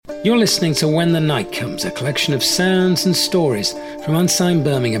You're listening to When the Night Comes, a collection of sounds and stories from unsigned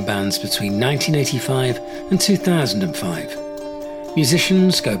Birmingham bands between 1985 and 2005.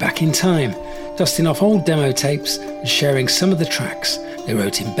 Musicians go back in time, dusting off old demo tapes and sharing some of the tracks they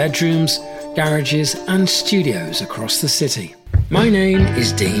wrote in bedrooms, garages and studios across the city. My name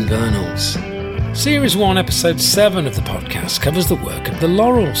is Dean Bernals. Series 1, Episode 7 of the podcast covers the work of the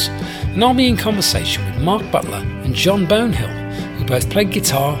Laurels, and I'll be in conversation with Mark Butler and John Bonehill, who both played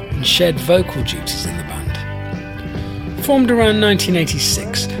guitar and shared vocal duties in the band. Formed around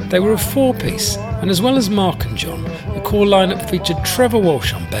 1986, they were a four-piece, and as well as Mark and John, the core lineup featured Trevor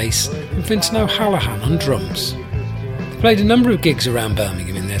Walsh on bass and Vincent O'Hallahan on drums. They played a number of gigs around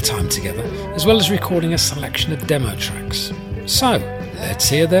Birmingham in their time together, as well as recording a selection of demo tracks. So, let's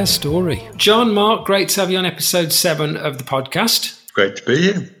hear their story. John, Mark, great to have you on episode 7 of the podcast. Great to be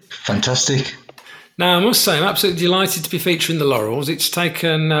here. Fantastic. Now, I must say, I'm absolutely delighted to be featuring the Laurels. It's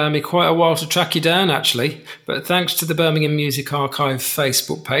taken me quite a while to track you down, actually, but thanks to the Birmingham Music Archive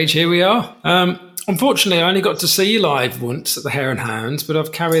Facebook page, here we are. Unfortunately, I only got to see you live once at the Hare and Hounds, but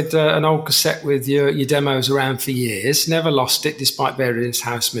I've carried an old cassette with your demos around for years, never lost it despite various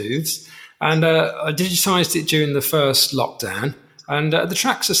house moves, and I digitised it during the first lockdown, and the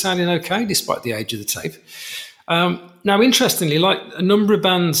tracks are sounding okay despite the age of the tape. Now, interestingly, like a number of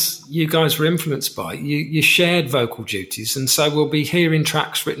bands you guys were influenced by, you shared vocal duties, and so we'll be hearing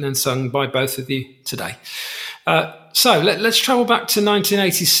tracks written and sung by both of you today. So let's travel back to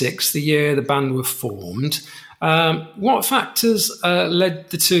 1986, the year the band were formed. What factors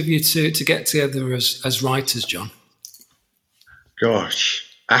led the two of you to get together as writers, John? Gosh,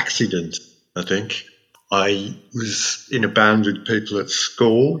 accident, I think. I was in a band with people at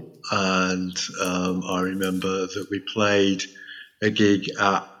school, and I remember that we played a gig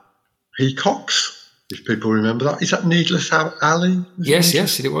at Peacocks, if people remember that. Is that Needless Alley? Yes,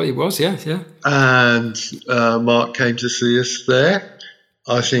 it was, yeah. And Mark came to see us there.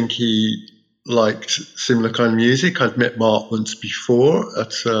 I think he liked similar kind of music. I'd met Mark once before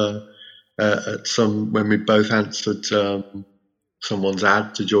at some when we both answered someone's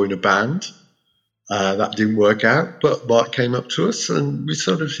ad to join a band. That didn't work out, but Mark came up to us and we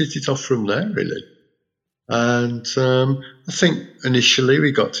sort of hit it off from there, really. And I think initially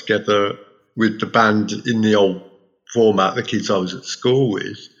we got together with the band in the old format, the kids I was at school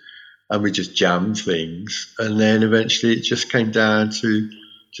with, and we just jammed things. And then eventually it just came down to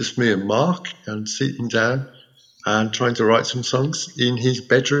just me and Mark and sitting down and trying to write some songs in his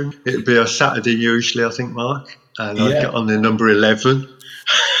bedroom. It would be a Saturday usually, I think, Mark, and I'd get on the number 11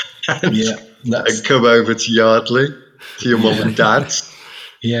 and come over to Yardley, to your mum and dad's.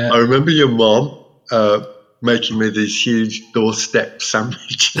 Yeah. I remember your mum making me these huge doorstep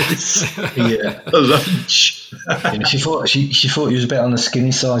sandwiches for lunch. Yeah, she thought you was a bit on the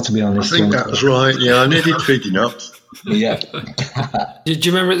skinny side, to be honest. I think that was right, yeah. I needed feeding up. Yeah. Did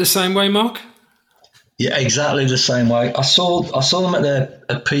you remember it the same way, Mark? Yeah, exactly the same way. I saw them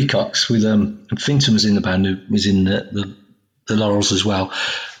at Peacocks with Finton was in the band, who was in the Laurels as well.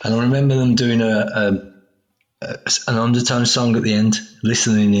 And I remember them doing an undertone song at the end,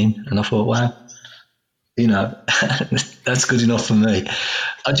 listening in, and I thought, wow, that's good enough for me.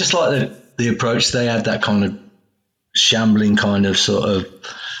 I just like the approach they had, that kind of shambling kind of sort of,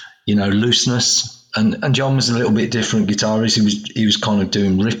 looseness. And John was a little bit different guitarist. He was kind of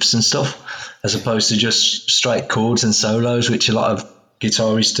doing riffs and stuff, as opposed to just straight chords and solos, which a lot of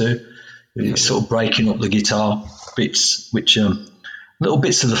guitarists do. It's sort of breaking up the guitar bits, which little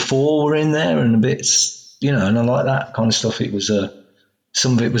bits of the four were in there, and bits, and I like that kind of stuff. It was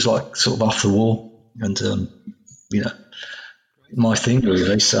some of it was like sort of off the wall, and my thing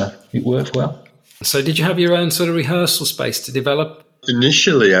really. So it worked well. So did you have your own sort of rehearsal space to develop?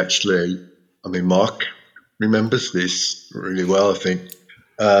 Initially, actually, I mean, Mark remembers this really well, I think.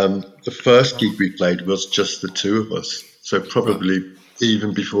 The first gig we played was just the two of us, so probably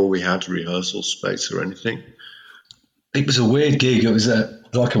even before we had rehearsal space or anything. It was a weird gig. It was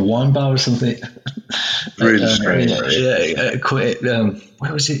like a wine bar or something. Really strange. Where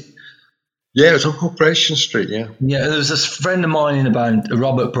was it? Yeah, it was on Corporation Street, yeah. Yeah, there was this friend of mine in a band,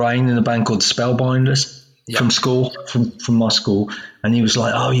 Robert Brain, in a band called Spellbinders from school, from my school. And he was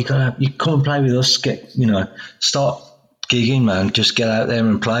like, oh, you come and play with us, start gigging, man, just get out there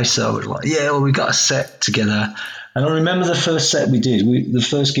and play. So I was like, yeah, well, we got a set together. And I remember the first set we did, the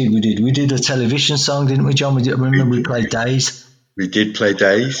first gig we did a television song, didn't we, John? We played Days. We did play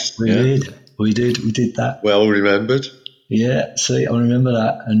Days. We did that. Well remembered. Yeah, see, I remember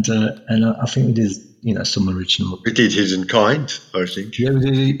that. And I think we did, some original. We did Hidden Kind, I think. Yeah, we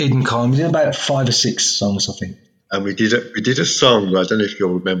did Hidden Kind. We did about 5 or 6 songs, I think. and we did a song. I don't know if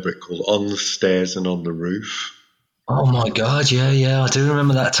you'll remember it, called "On the Stairs and on the Roof." Oh my God, yeah, I do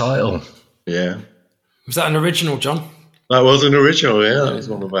remember that title. Yeah. Was that an original, John? That was an original, yeah. That was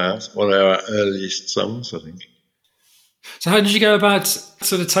one of our earliest songs, I think. So how did you go about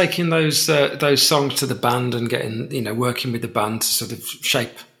sort of taking those songs to the band and getting, working with the band to sort of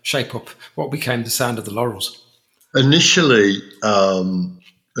shape up what became the sound of the Laurels? Initially,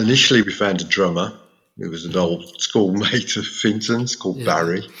 we found a drummer. It was an old schoolmate of Finton's called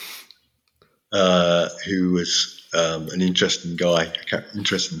Barry, who was an interesting guy,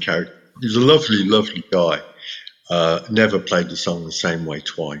 interesting character. He was a lovely, lovely guy. Never played the song the same way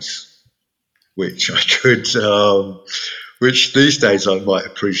twice, which I could, which these days I might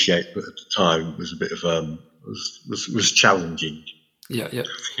appreciate, but at the time was a bit of was challenging. Yeah. I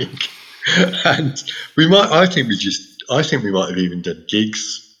think. And I think we might have even done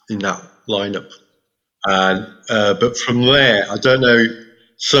gigs in that lineup. And but from there, I don't know.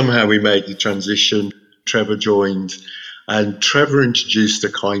 Somehow we made the transition. Trevor joined, and Trevor introduced a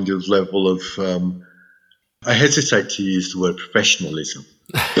kind of level of. I hesitate to use the word professionalism.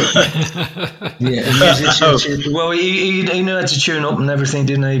 Yeah, well, he knew how to tune up and everything,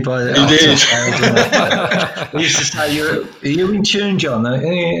 didn't he? He did. He used to say, "Are you in tune, John?"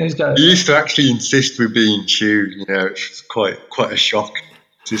 He used to actually insist we be in tune. It's quite a shock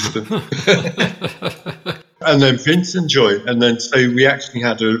system. And then Vincent joined, and then so we actually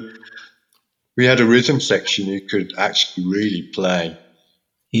had a rhythm section who could actually really play.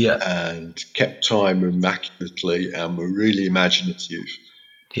 Yeah, and kept time immaculately, and were really imaginative.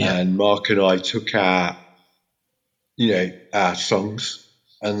 Yeah. And Mark and I took our songs,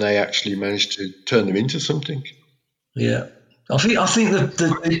 and they actually managed to turn them into something. Yeah, I think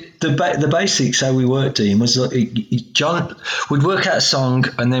the basics how we worked, Dean, was John would work out a song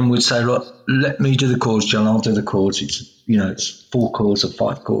and then would say, "Look, let me do the chords, John. I'll do the chords. It's 4 chords or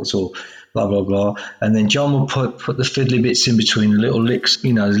 5 chords or." Blah blah blah, and then John would put the fiddly bits in between, the little licks,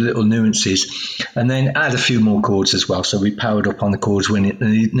 the little nuances, and then add a few more chords as well. So we powered up on the chords when it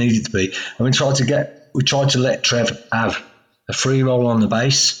needed to be, and we tried to let Trev have a free roll on the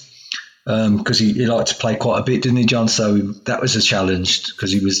bass because he liked to play quite a bit, didn't he, John? So that was a challenge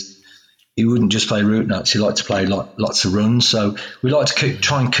because he wouldn't just play root notes; he liked to play lots of runs. So we like to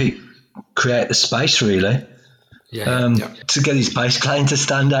try and create the space really. To get his bass playing to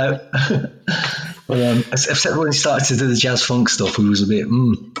stand out. But except when he started to do the jazz funk stuff, he was a bit,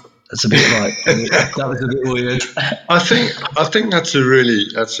 that's a bit like, that was a bit weird. I think that's a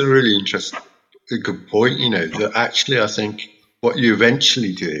really interesting, a good point, that actually I think what you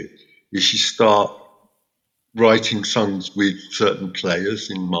eventually do is you start writing songs with certain players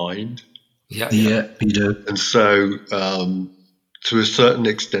in mind. Yeah, you do. And so to a certain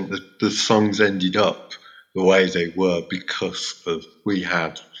extent, the songs ended up the way they were because we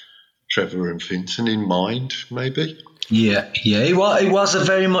had Trevor and Finton in mind, maybe. Yeah. It was a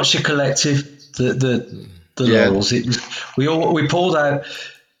very much a collective. The Laurels. It was, we pulled out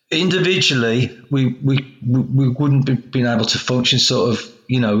individually. We wouldn't have been able to function sort of.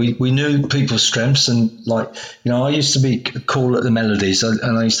 We knew people's strengths, and I used to be cool at the melodies,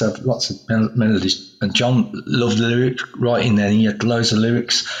 and I used to have lots of melodies. And John loved the lyric writing. Then he had loads of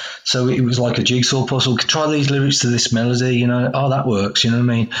lyrics, so it was like a jigsaw puzzle. Try these lyrics to this melody, oh, that works, you know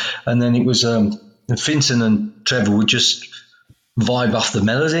what I mean? And then it was Finton and Trevor would just vibe off the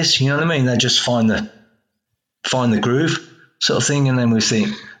melodies, you know what I mean? They just find the groove sort of thing, and then we think,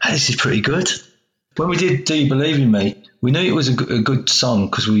 hey, this is pretty good. When we did Do You Believe in Me, we knew it was a good song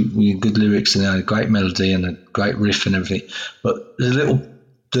because we had good lyrics and had a great melody and a great riff and everything. But the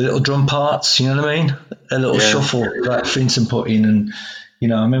little drum parts, you know what I mean? A little shuffle that Finton put in, and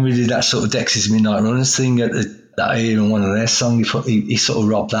I remember we did that sort of Dexys Midnight Runners thing at that year in one of their songs. He sort of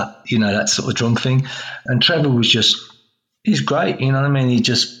robbed that, that sort of drum thing. And Trevor was he's great, you know what I mean? He'd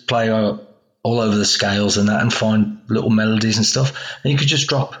just play all over the scales and that, and find little melodies and stuff, and you could just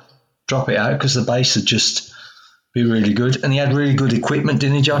drop it out because the bass would just be really good. And he had really good equipment,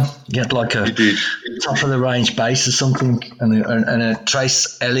 didn't he, John? He had like a top of the range bass or something, and a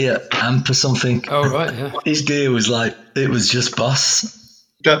Trace Elliott amp or something. Oh right, yeah. His gear was it was just boss.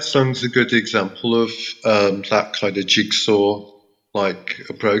 That song's a good example of that kind of jigsaw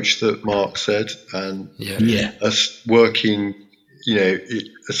approach that Mark said, and us working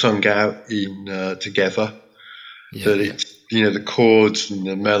a song out in together. It's the chords and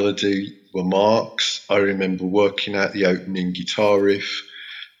the melody were Mark's. I remember working out the opening guitar riff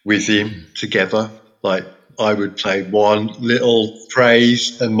with him together. I would play one little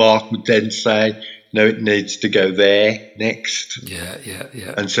phrase and Mark would then say, no, it needs to go there next. Yeah.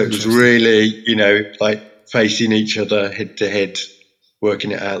 And so it was really, facing each other head to head,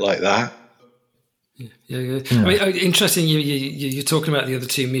 working it out like that. Yeah. I mean, interesting. You're talking about the other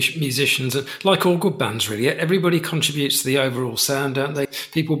two musicians, and like all good bands, really, everybody contributes to the overall sound, don't they?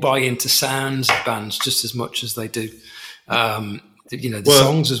 People buy into sounds of bands just as much as they do,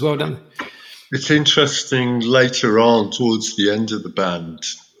 songs as well, don't they? It's interesting. Later on, towards the end of the band,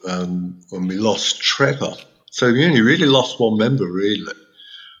 when we lost Trevor, so we only really lost one member, really,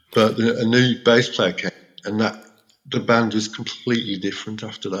 but a new bass player came, and the band was completely different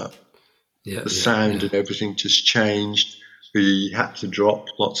after that. The sound and everything just changed. We had to drop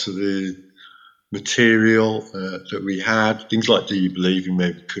lots of the material that we had. Things like "Do You Believe in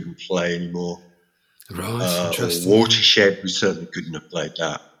Me" we couldn't play anymore. Right, interesting. Or "Watershed," we certainly couldn't have played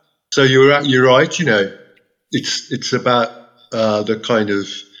that. So you're right. It's about the kind of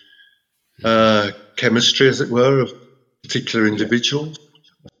chemistry, as it were, of particular individuals.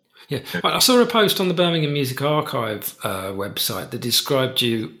 Yeah, I saw a post on the Birmingham Music Archive website that described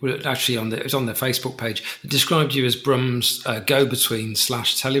you. Actually, it was on their Facebook page. It described you as Brum's go-between /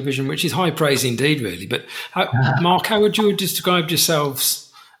 television, which is high praise indeed, really. But Mark, how would you have described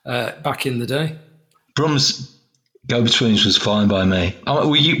yourselves back in the day? Brum's go-betweens was fine by me.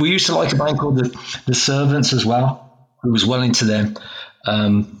 We used to like a band called the Servants as well. It was well into them,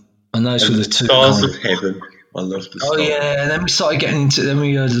 and those were the two. Stars of Heaven. I love the Stars. Oh yeah, and then we started getting into. Then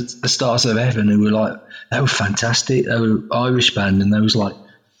we heard the Stars of Heaven, who were they were fantastic. They were Irish band, and they was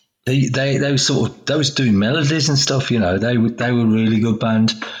they was doing melodies and stuff. They were really good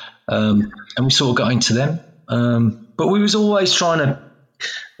band, and we sort of got into them. But we was always trying to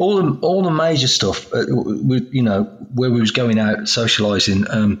all the major stuff. Where we was going out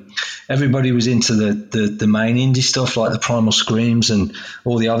socialising. Everybody was into the main indie stuff like the Primal Screams and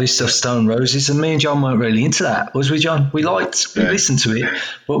all the obvious stuff, Stone Roses, and me and John weren't really into that, was we, John? We listened to it,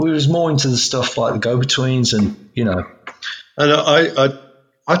 but we was more into the stuff like the Go-Betweens and. And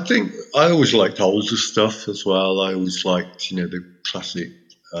I think I always liked older stuff as well. I always liked the classic.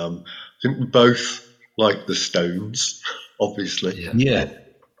 I think we both liked the Stones, obviously. Yeah,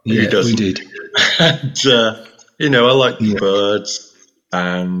 we did. And I like the Byrds.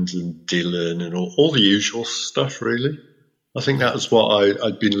 And Dylan and all the usual stuff, really. I think that's what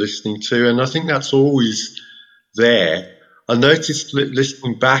I'd been listening to, and I think that's always there. I noticed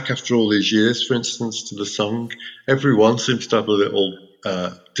listening back after all these years, for instance, to the song, everyone seems to have a little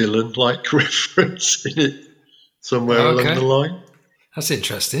Dylan-like reference in it somewhere along the line. That's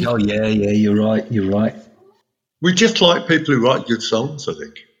interesting. Oh, yeah, you're right. We just like people who write good songs, I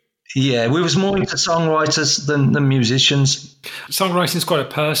think. Yeah, we was more into songwriters than musicians. Songwriting is quite a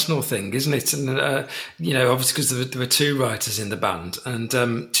personal thing, isn't it? And obviously because there were two writers in the band and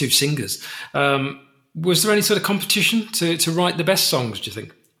two singers. Was there any sort of competition to write the best songs? Do you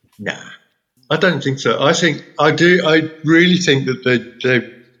think? Nah, I don't think so. I think I do. I really think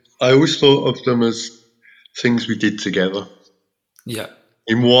that I always thought of them as things we did together. Yeah.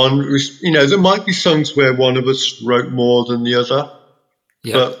 In one, there might be songs where one of us wrote more than the other.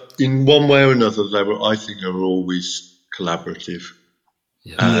 Yeah. But in one way or another, I think they were always collaborative.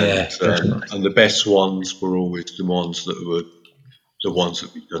 Yeah, and the best ones were always the ones that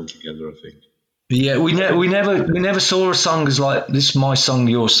we've done together, I think. Yeah, we never saw a song as like, this is my song,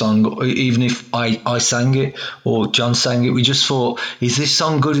 your song, even if I sang it or John sang it. We just thought, is this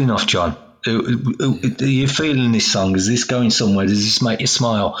song good enough, John? Are you feeling this song? Is this going somewhere? Does this make you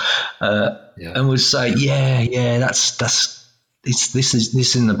smile? And we'd say, yeah, that's. This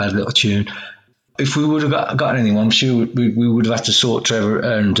isn't a bad little tune. If we would have got anything, I'm sure we would have had to sort Trevor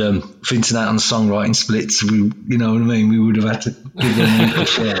and Vincent out on the songwriting splits. You know what I mean? We would have had to give them a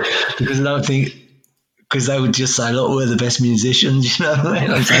share because I don't think they would just say, "Look, we're the best musicians." You know what I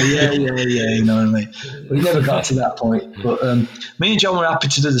mean? I'd say, yeah. You know what I mean? We never got to that point. But me and John were happy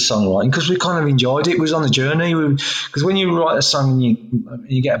to do the songwriting because we kind of enjoyed it. It was on the journey. Because when you write a song and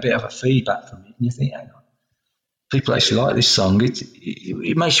you get a bit of a feedback from it, and you think, hang on, people actually like this song.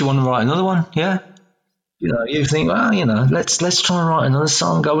 It makes you want to write another one, yeah. You think, well, let's try and write another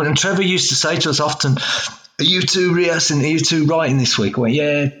song. And Trevor used to say to us often, "Are you two rehearsing? Are you two writing this week?" I went,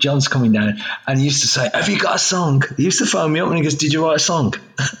 "Yeah, John's coming down." And he used to say, "Have you got a song?" He used to phone me up and he goes, "Did you write a song?"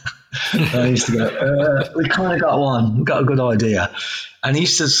 And I used to go, "We kind of got one. We got a good idea." And he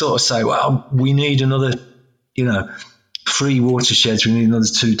used to sort of say, "Well, we need another, 3 Watersheds. We need another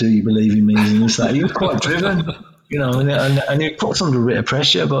 2 Do You Believe in Me?" And it's like, he was quite driven. And it puts under a bit of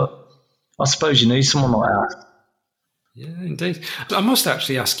pressure, but I suppose you need someone like that. Yeah, indeed. I must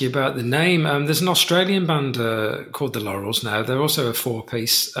actually ask you about the name. There's an Australian band called the Laurels now. They're also a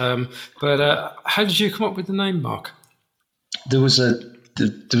 4-piece. But how did you come up with the name, Mark? There was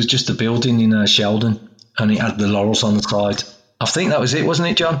just a building in Sheldon, and it had the laurels on the side. I think that was it, wasn't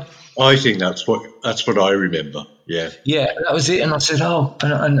it, John? I think that's what I remember. Yeah. Yeah, that was it. And I said,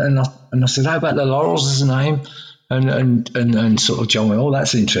 and I said, how about the laurels as a name? And sort of John went, oh,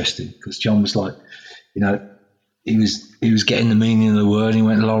 that's interesting, because John was like, you know, he was getting the meaning of the word. He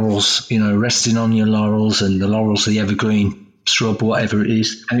went, laurels, you know, resting on your laurels, and the laurel's the evergreen shrub, whatever it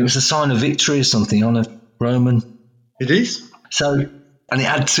is, and it was a sign of victory or something on a Roman. It is. So, and it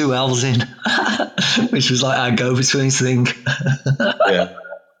had 2 L's in, which was like our go-between thing. Yeah.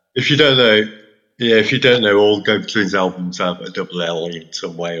 If you don't know, all Go-Betweens albums have a double L in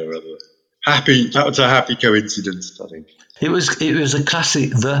some way or other. That was a happy coincidence, I think. It was a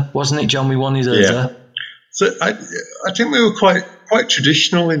classic, wasn't it, John? We wanted a the. So I think we were quite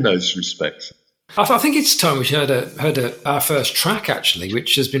traditional in those respects. I think it's time we heard our first track, actually,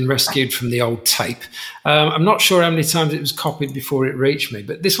 which has been rescued from the old tape. I'm not sure how many times it was copied before it reached me,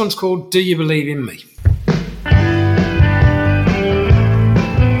 but this one's called Do You Believe in Me?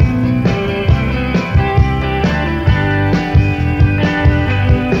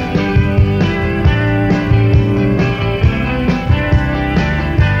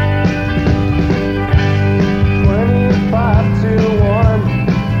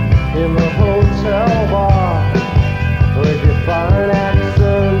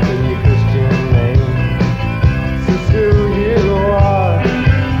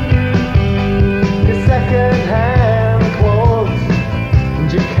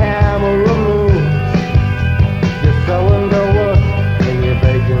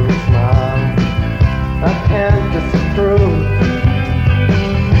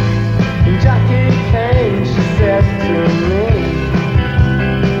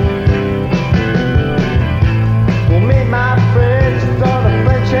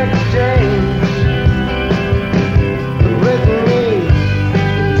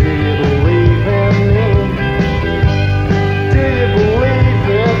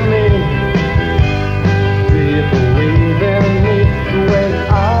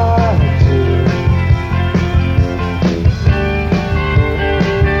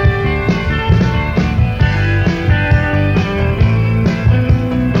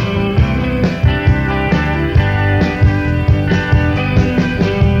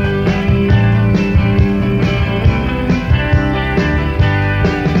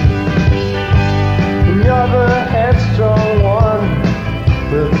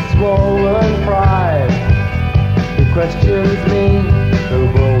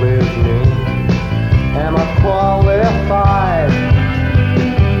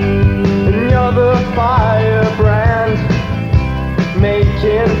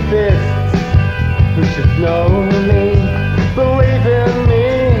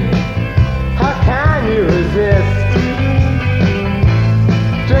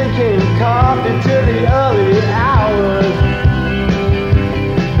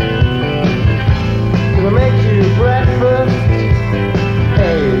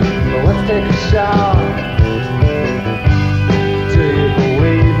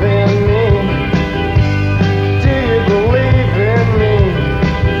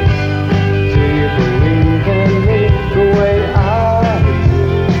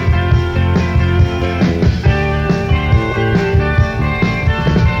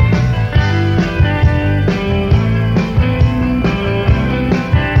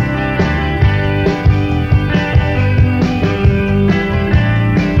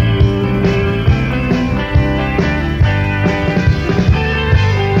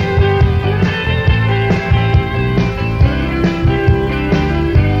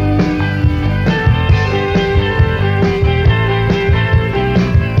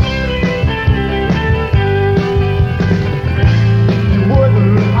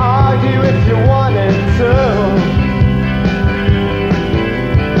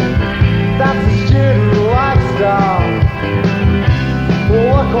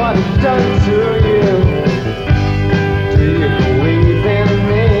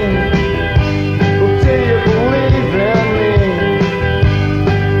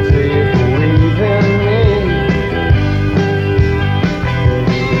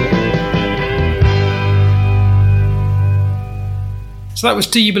 So that was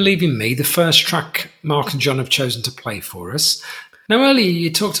Do You Believe in Me, the first track Mark and John have chosen to play for us. Now, earlier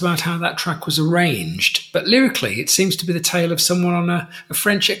you talked about how that track was arranged, but lyrically it seems to be the tale of someone on a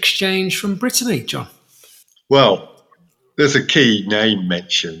French exchange from Brittany, John. Well, there's a key name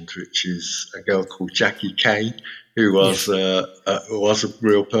mentioned, which is a girl called Jackie Kane, who was a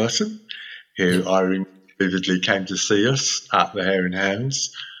real person, who I remember vividly came to see us at the Hare and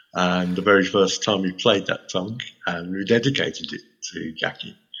Hounds, and the very first time we played that song, and we dedicated it to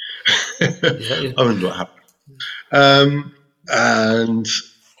Jackie. I wonder what happened. And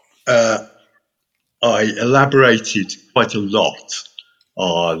I elaborated quite a lot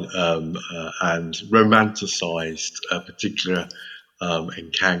on and romanticised a particular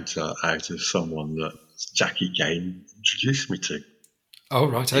encounter out of someone that Jackie Gain introduced me to. Oh,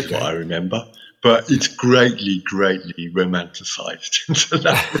 right, is what I remember. But it's greatly, greatly romanticised into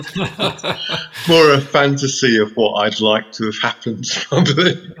that. More a fantasy of what I'd like to have happened,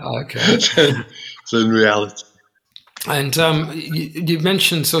 probably, than reality. And you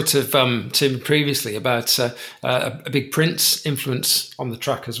mentioned sort of, Tim, previously about a big Prince influence on the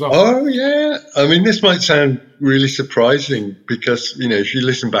track as well. Oh, yeah. I mean, this might sound really surprising because, if you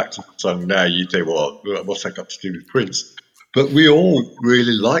listen back to the song now, you think, well, what's that got to do with Prince? But we all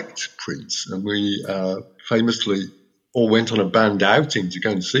really liked Prince, and we famously all went on a band outing to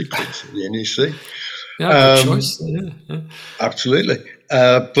go and see Prince at the NEC. Yeah, good choice. Yeah. Absolutely.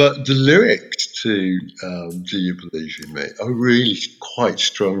 But the lyrics to Do You Believe in Me are really quite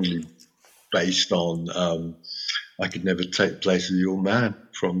strongly based on I Could Never Take the Place of Your Man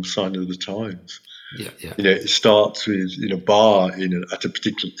from Sign of the Times. Yeah. It starts with in a bar at a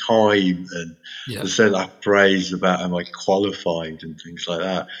particular time, and there's that phrase about am I qualified and things like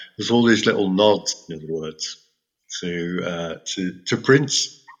that. There's all these little nods, in other words, to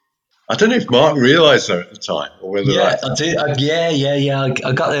Prince. I don't know if Mark realised that at the time, or whether I did. I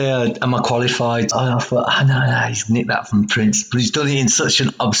got the am I qualified? I thought, no, he's nicked that from Prince, but he's done it in such an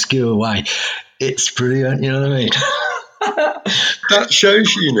obscure way. It's brilliant, you know what I mean? That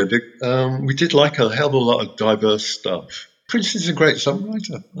shows you, that we did like a hell of a lot of diverse stuff. Prince is a great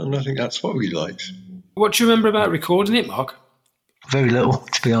songwriter, and I think that's what we liked. What do you remember about recording it, Mark? Very little,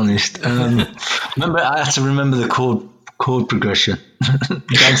 to be honest. Remember, I had to remember the chord progression.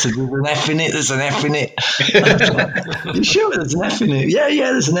 Dan said, "There's an F in it. There's an F in it." You sure there's an F in it? Yeah,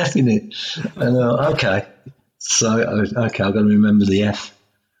 there's an F in it. And okay, so I've got to remember the F,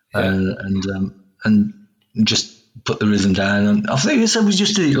 and just put the rhythm down. And I think we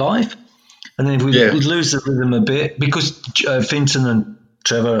just did it live, and then we'd lose the rhythm a bit because Finton and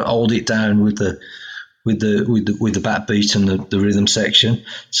Trevor hold it down with the backbeat and the rhythm section.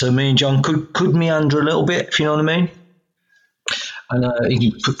 So me and John could meander a little bit, if you know what I mean. And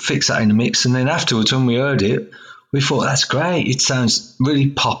he could fix that in the mix. And then afterwards, when we heard it, we thought, that's great. It sounds really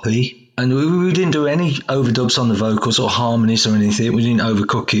poppy. And we didn't do any overdubs on the vocals or harmonies or anything. We didn't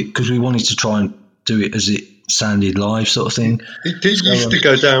overcook it because we wanted to try and do it as it sounded live, sort of thing. It did used to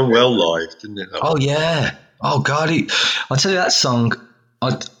go down well live, didn't it? Oh, yeah. Oh, God. I'll tell you that song,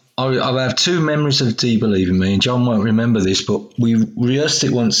 I have two memories of Do You Believe in Me, and John won't remember this, but we rehearsed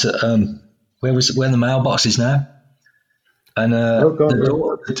it once at, where the mailbox is now. And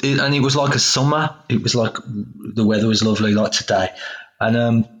and it was like a summer. It was like the weather was lovely, like today. And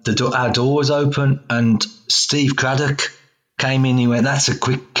our door was open, and Steve Craddock came in. He went, "That's a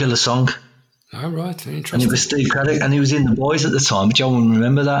quick killer song." Oh, right, very interesting. And it was Steve Craddock, and he was in The Boys at the time. John wouldn't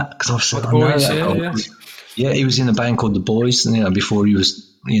remember that because I said, "I know that." Yeah, he was in a band called The Boys, and before he was,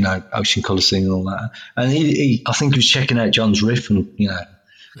 Ocean Colour Singer and all that. And he I think he was checking out John's riff, and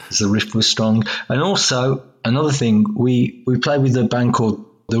because the riff was strong. And also another thing, we played with a band called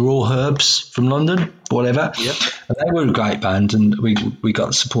The Raw Herbs from London, whatever. Yep. And they were a great band, and we got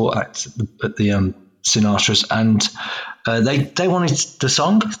the support act at the Sinatra's, and they wanted the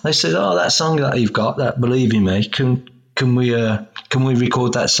song. They said, "Oh, that song that you've got, that Believe in Me, can we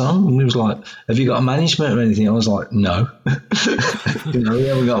record that song?" And he was like, "Have you got a management or anything?" I was like, "No." We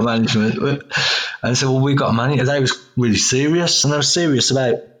haven't got management. And so, well, we've got a management. They was really serious, and they were serious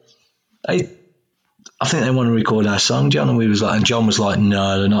about, I think they want to record our song, John. And John was like,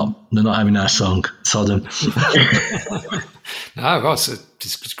 "No, they're not having our song, Sodom." No, well,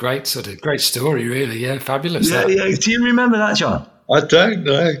 it's great, sort of great story, really. Yeah, fabulous. Yeah. Do you remember that, John? I don't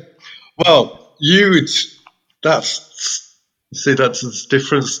know. Well, that's the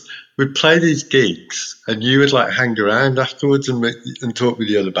difference. We'd play these gigs, and you would hang around afterwards and talk with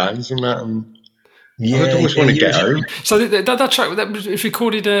the other bands and that. And I'd always want to get home. So that track that was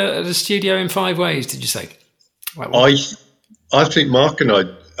recorded at a studio in 5 Ways. Did you say? I think Mark and I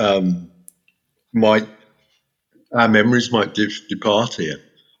our memories might depart here.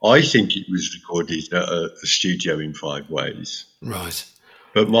 I think it was recorded at a studio in 5 Ways. Right.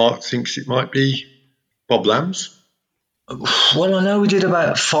 But Mark thinks it might be Bob Lamb's. Well, I know we did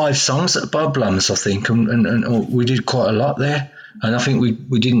about 5 songs at Bob Lamb's, I think, and we did quite a lot there. And I think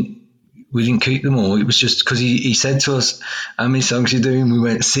we didn't keep them all. It was just because he said to us, "How many songs you doing?" We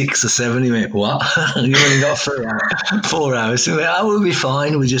went 6 or 7. He went, "What?" You only got 4 hours. We went, "Oh, we'll be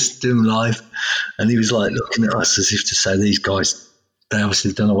fine. We just do them live." And he was like looking at us as if to say, "These guys they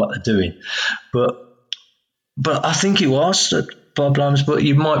obviously don't know what they're doing. But I think it was at Bob Lamb's. But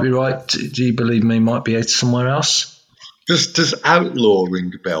you might be right. Do you believe me? Might be somewhere else. Does Outlaw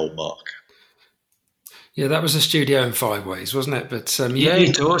ring a bell, Mark? Yeah, that was a studio in Five Ways, wasn't it? But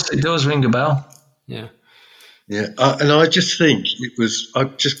it does. It does ring a bell. Yeah. Yeah, and I just think it was.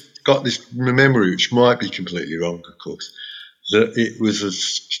 I've just got this memory, which might be completely wrong, of course, that it was a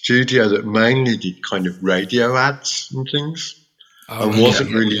studio that mainly did kind of radio ads and things, and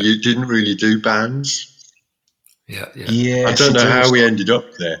it didn't really do bands. Yeah. I don't know how we ended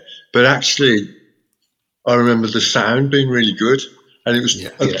up there, but actually, I remember the sound being really good, and it was.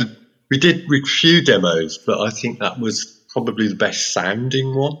 We did a few demos, but I think that was probably the best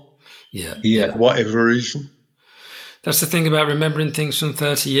sounding one. Yeah. For whatever reason. That's the thing about remembering things from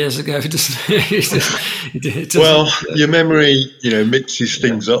 30 years ago, doesn't it? Well, your memory, mixes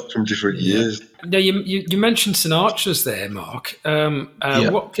things up from different years. Now, you mentioned Sinatra's there, Mark.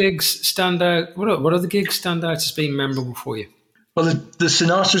 What gigs stand out? What other gigs stand out as being memorable for you? Well, the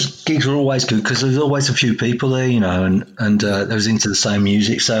Sinatra's gigs were always good because there's always a few people there, and they was into the same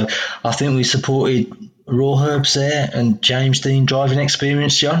music. So I think we supported Raw Herbs there and James Dean Driving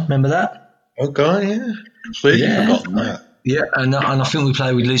Experience, John. Remember that? Okay, yeah. Completely forgotten that. Yeah, and I think we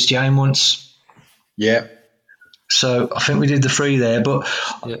played with Liz Jane once. Yeah. So I think we did the three there, but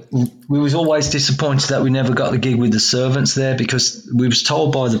we was always disappointed that we never got the gig with the Servants there because we was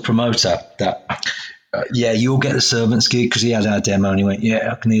told by the promoter that, you'll get the Servants gig because he had our demo and he went,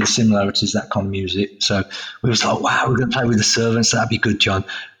 I can hear the similarities, that kind of music. So we was like, wow, we're going to play with the Servants. That'd be good, John.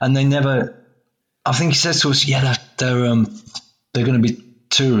 And they never, I think he says to us, they're going to be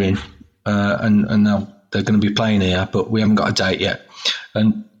touring and they're going to be playing here, but we haven't got a date yet.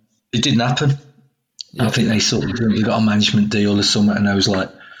 And it didn't happen. I think they got a management deal or something, and I was like,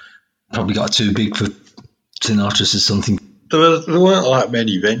 probably got too big for Sinatra's or something. There weren't like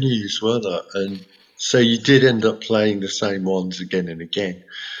many venues, were there? And so you did end up playing the same ones again and again.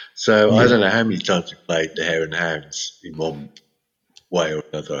 So I don't know how many times you played the Hare and Hounds in one way or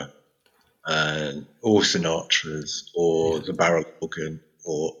another, or Sinatra's, or the Barrel Organ,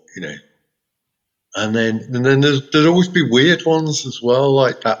 or And then there'd always be weird ones as well,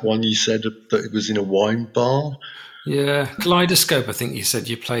 like that one you said that it was in a wine bar. Yeah, Kaleidoscope, I think you said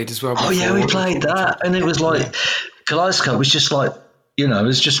you played as well before. Oh, yeah, we played that. And it was like, Kaleidoscope was just like, it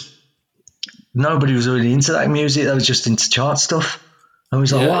was just, nobody was really into that music. They was just into chart stuff. And we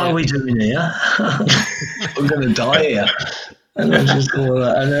was like, what are we doing here? We're going to die here. And it was just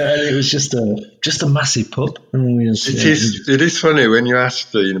and it was just a massive pub. It is funny when you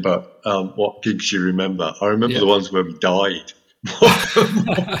ask Dean about what gigs you remember. I remember the ones where we died.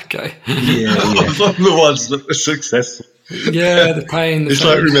 Okay. Not the ones that were successful. Yeah, the pain. It's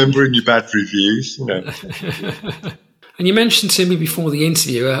like remembering your bad reviews, And you mentioned to me before the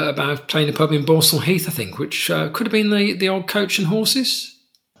interview about playing a pub in Borsall Heath, I think, which could have been the old Coach and Horses.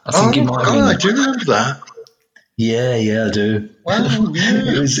 I think it might have been. I do remember that. Yeah, I do. Wow,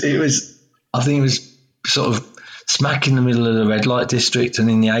 yeah. It was. I think it was sort of smack in the middle of the red light district, and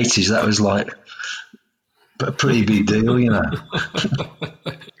in the 80s, that was like a pretty big deal,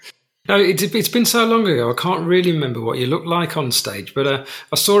 No, it's been so long ago, I can't really remember what you looked like on stage, but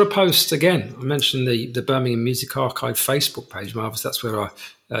I saw a post again. I mentioned the Birmingham Music Archive Facebook page, Marvus, that's where I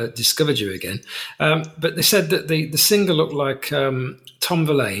discovered you again. But they said that the singer looked like Tom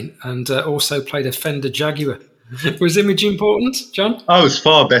Verlaine and also played a Fender Jaguar. Was image important, John? I was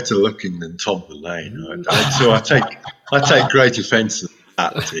far better looking than Tom Verlaine, so I take great offence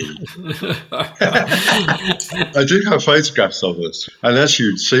at that. I do have photographs of us, and as you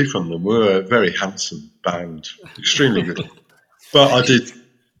would see from them, we were a very handsome band, extremely good. But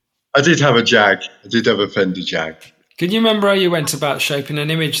I did have a Jag. I did have a Fender Jag. Can you remember how you went about shaping an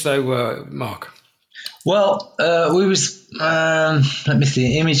image, though, Mark? Well, we was let me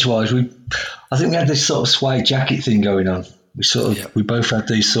think. Image-wise, I think we had this sort of suede jacket thing going on. We both had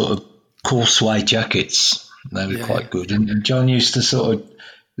these sort of cool suede jackets. They were quite good. And John used to sort of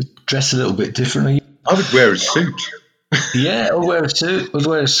dress a little bit differently. I would wear a suit. Yeah, I'd wear a suit. And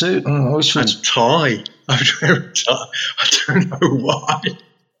tie. I would wear a tie. I don't know why.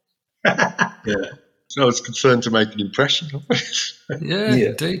 So I was concerned to make an impression of it.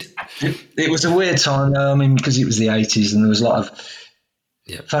 Yeah, indeed. It was a weird time, because it was the 80s and there was a lot of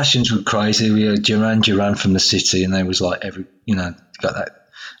fashions were crazy. We had Duran from the City, and they was like got that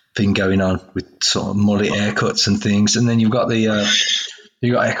thing going on with sort of mullet haircuts and things. And then you've got you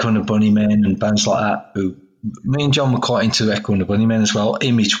got Echo and the Bunnymen and bands like that. Who me and John were quite into Echo and the Bunnymen as well,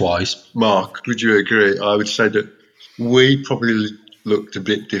 image-wise. Mark, would you agree? I would say that we probably looked a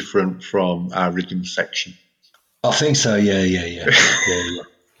bit different from our rhythm section. I think so. Yeah.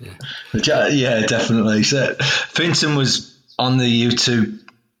 Yeah, definitely. So Finton was on the U2.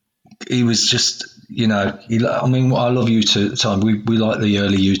 He was just, I love U2 at the time. We like the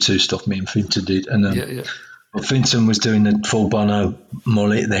early U2 stuff. Me and Finton did, and but Finton was doing the full Bono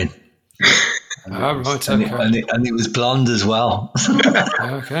mullet then. Right. And it was blonde as well.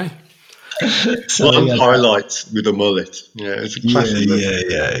 Okay. So highlights with a mullet. Yeah, it's a classic.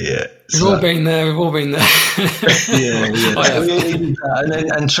 Yeah. We've all been there. Yeah.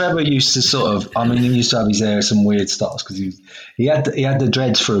 And Trevor used to he used to have his hair some weird styles because he had the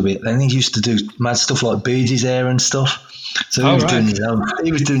dreads for a bit. Then he used to do mad stuff like bead his hair and stuff. So he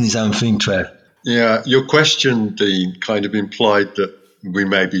was doing his own thing, Trev. Yeah, your question, Dean, kind of implied that we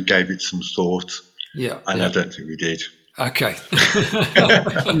maybe gave it some thought. Yeah. And I don't think we did. Okay.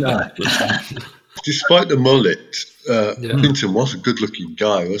 No. Despite the mullet, Finton was a good-looking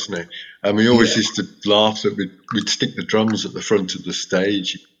guy, wasn't he? And we always used to laugh that we'd stick the drums at the front of the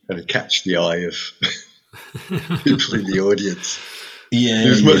stage and catch the eye of people in the audience. Yeah, he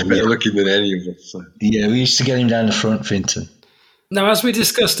was much better looking than any of us. So. Yeah, we used to get him down the front, Finton. Now, as we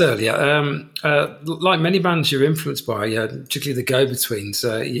discussed earlier, like many bands you're influenced by, particularly the Go-Betweens,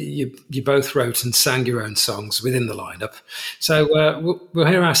 you both wrote and sang your own songs within the lineup. So we'll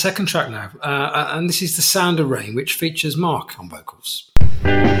hear our second track now, and this is The Sound of Rain, which features Mark on vocals.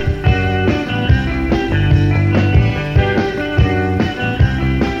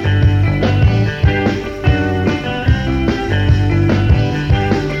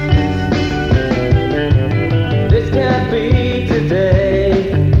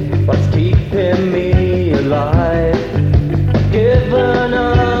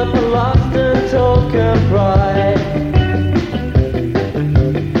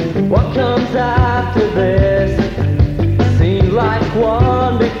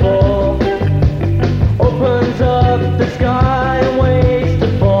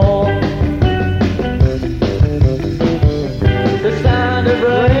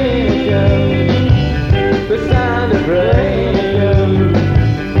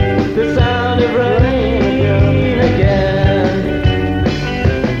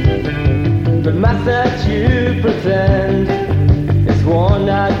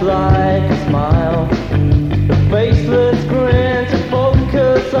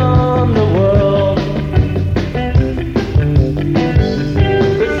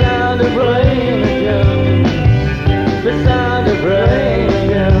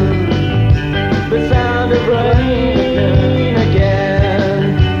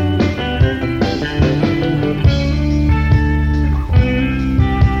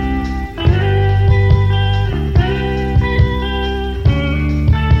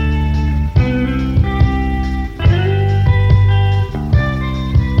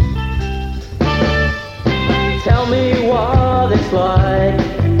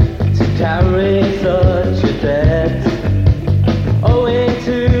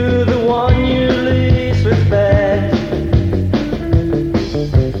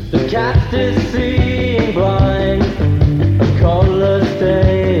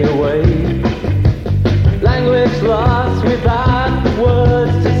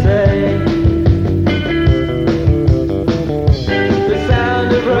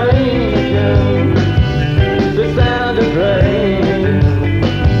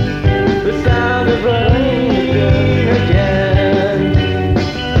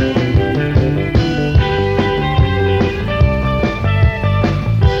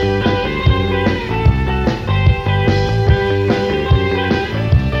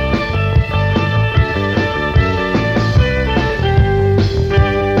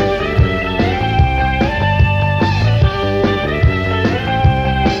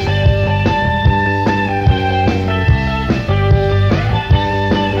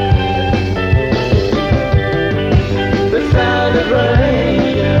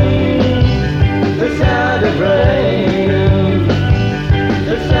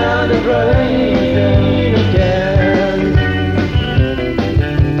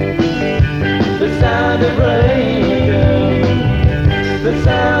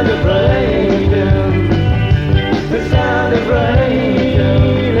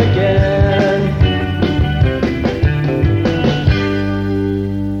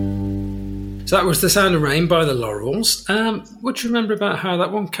 So that was The Sound of Rain by the Laurels. What do you remember about how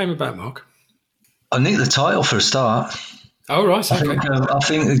that one came about, Mark? I think the title for a start. Oh, right. Okay. I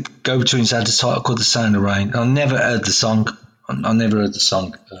think the Go-Betweens had a title called The Sound of Rain. I never heard the song. I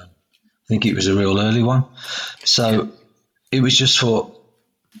think it was a real early one. So it was just thought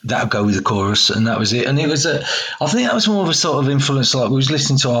that'll go with the chorus, and that was it. And it was I think that was more of a sort of influence, like we was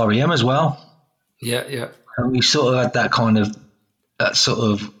listening to R.E.M. as well. Yeah. And we sort of had that sort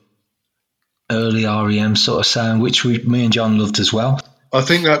of early REM sort of sound, which me and John loved as well. I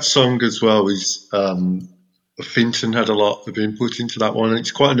think that song as well is Finton had a lot of input into that one, and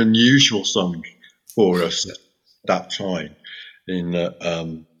it's quite an unusual song for us at that time. In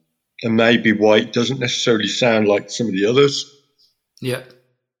and maybe why it doesn't necessarily sound like some of the others. Yeah,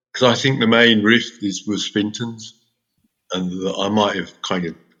 because I think the main riff was Finton's, and I might have kind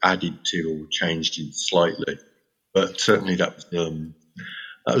of added to or changed it slightly, but certainly that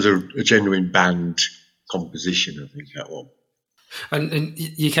was a genuine band composition. I think that one. And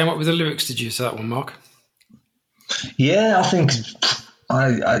you came up with the lyrics, did you, to that one, Mark? Yeah, I think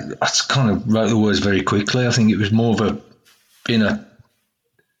I kind of wrote the words very quickly. I think it was more of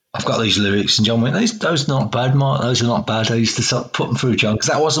I've got these lyrics, and John went, those are not bad, Mark, those are not bad. I used to sort of put them through John, because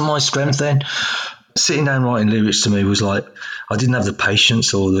that wasn't my strength then. Sitting down writing lyrics to me was like, I didn't have the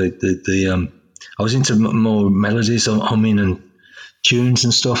patience or the I was into more melodies, humming and tunes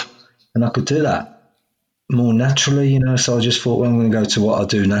and stuff, and I could do that more naturally, so I just thought, well, I'm going to go to what I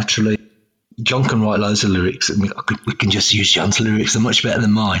do naturally. John can write loads of lyrics, and we can just use John's lyrics. They're much better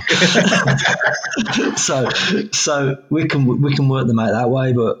than mine. so we can work them out that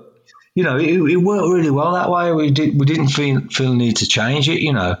way, but it worked really well that way. We didn't feel the need to change it,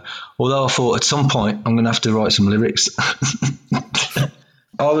 although I thought at some point I'm going to have to write some lyrics.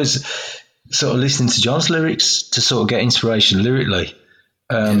 I was sort of listening to John's lyrics to sort of get inspiration lyrically.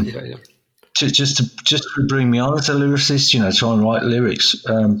 Yeah. Just to bring me on as a lyricist, try and write lyrics.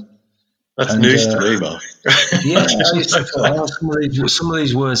 That's news to me, Mark. Yeah, some of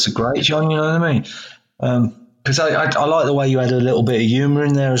these words are great, John. You know what I mean? Because I like the way you had a little bit of humour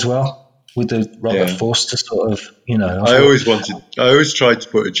in there as well with the Robert Forster sort of. I always tried to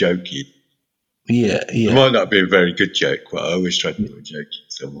put a joke in. Yeah. It might not be a very good joke, but I always tried to put a joke in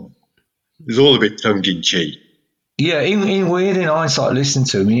somewhere. It was all a bit tongue in cheek. Yeah, in hindsight, listening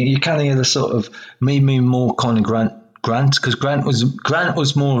to him, you can hear the sort of me more kind of Grant, because Grant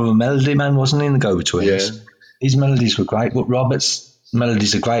was more of a melody man, wasn't he, in the Go-Betweens? Yeah. His melodies were great, but Robert's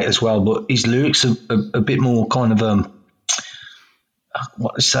melodies are great as well, but his lyrics are a bit more kind of a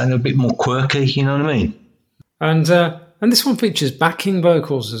bit more quirky, you know what I mean? And this one features backing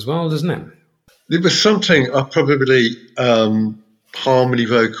vocals as well, doesn't it? There was something probably harmony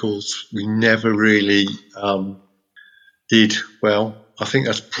vocals we never really did well. I think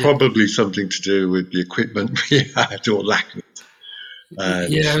that's probably something to do with the equipment we had or lack of it.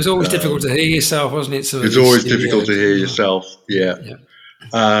 And, it was always difficult to hear yourself, wasn't it? It was always difficult to hear yourself, yeah.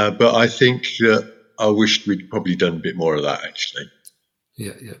 But I think that I wished we'd probably done a bit more of that, actually.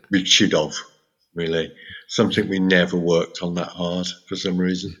 Yeah. We should have, really. Something we never worked on that hard for some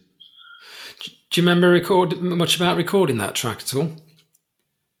reason. Do you remember much about recording that track at all?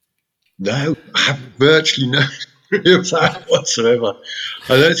 No, I have virtually no memory of that whatsoever.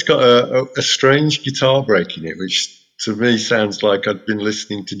 I know it's got a strange guitar break in it, which to me sounds like I'd been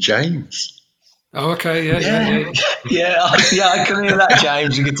listening to James. Oh, okay, yeah. I can hear that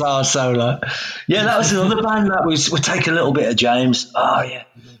James guitar solo. Yeah, that was another band that would take a little bit of James. Oh, yeah.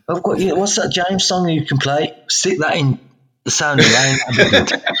 I've got, what's that James song you can play? Stick that in The Sound of Rain.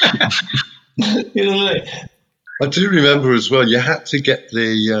 You know what I mean? I do remember as well, you had to get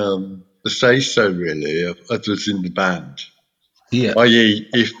the say-so, really, of others in the band. Yeah. I.e.,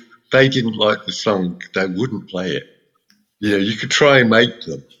 if they didn't like the song, they wouldn't play it. You could try and make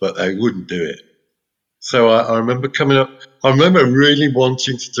them, but they wouldn't do it. So I remember coming up, I remember really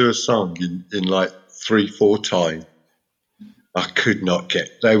wanting to do a song in like 3-4 time. I could not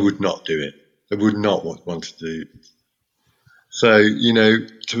they would not do it. They would not want to do it. So,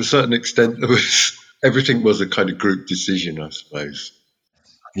 to a certain extent, everything was a kind of group decision, I suppose.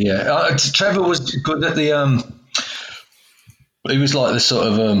 Yeah, Trevor was good at the, he was like the sort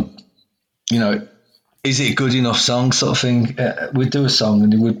of, is it a good enough song sort of thing? We'd do a song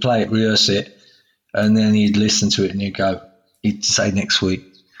and he would play it, rehearse it, and then he'd listen to it and he'd say next week,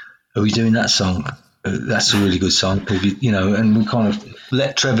 are we doing that song? That's a really good song, and we kind of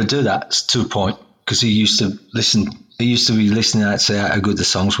let Trevor do that to a point because he used to be listening out to say how good the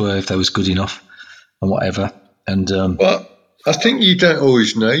songs were, if they was good enough and whatever. And well, I think you don't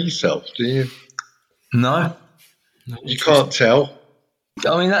always know yourself, do you? No. You can't tell.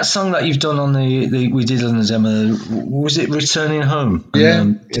 I mean, that song that you've done on we did on the demo, was it Returning Home? Yeah.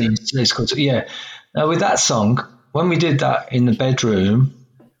 It's called, yeah. Now, with that song, when we did that in the bedroom,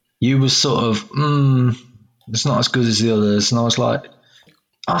 you were sort of, it's not as good as the others. And I was like,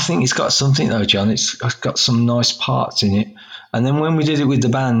 I think it's got something though, John. It's got some nice parts in it. And then when we did it with the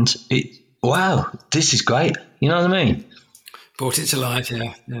band, wow, this is great. You know what I mean? Brought it to life,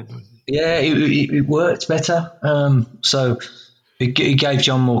 yeah. Yeah, it worked better. So it gave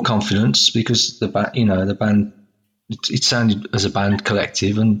John more confidence because the band, it sounded as a band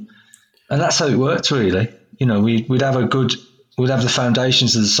collective, and that's how it worked really. We'd have the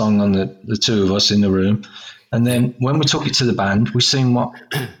foundations of the song on the two of us in the room, and then when we took it to the band, we seen what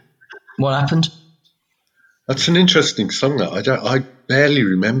happened. That's an interesting song. That I barely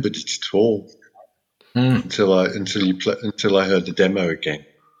remembered it at all until I heard the demo again.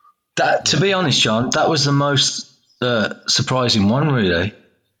 That, to be honest, John, that was the most surprising one, really.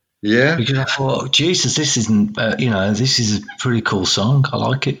 Yeah, because I thought, Jesus, this isn't. This is a pretty cool song. I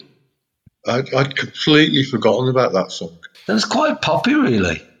like it. I'd completely forgotten about that song. That was quite poppy,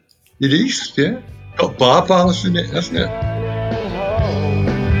 really. It is, yeah. Got bar bars in it, hasn't it?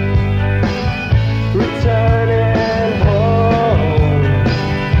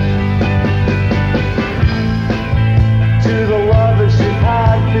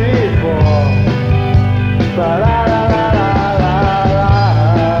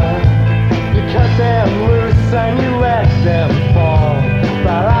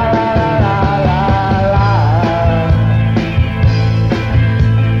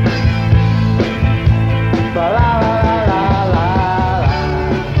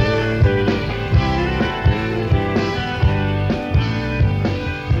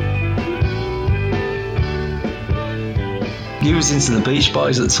 You was into the Beach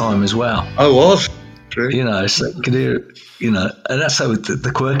Boys at the time as well. I was. True. So you could hear, and that's how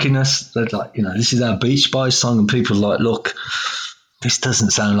the quirkiness. They're like, this is our Beach Boys song, and people are like, look, this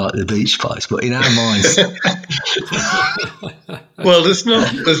doesn't sound like the Beach Boys, but in our minds. Well, there's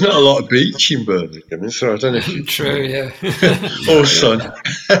not a lot of beach in Birmingham, so I don't know if you... True, yeah. Or sun.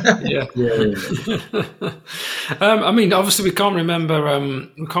 Yeah. I mean, obviously we can't remember,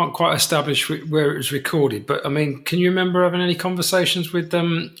 we can't quite establish where it was recorded, but I mean, can you remember having any conversations with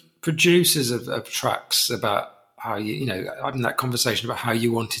producers of tracks about how having that conversation about how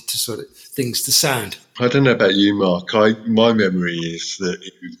you wanted to sort of things to sound? I don't know about you, Mark. My memory is that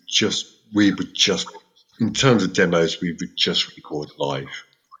we would just, in terms of demos, we would just record live.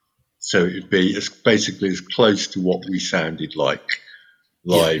 So it would be basically as close to what we sounded like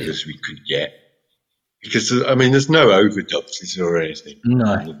live as we could get. Because, I mean, there's no overdubs or anything.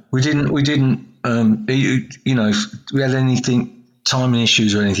 No, we didn't. If we had anything, timing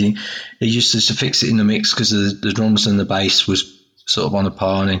issues or anything, he used to fix it in the mix because the drums and the bass was sort of on a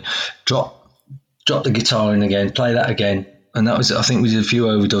par, and then drop the guitar in again, play that again, and that was, I think we did a few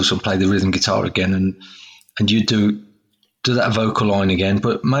overdubs and played the rhythm guitar again, and you do that vocal line again,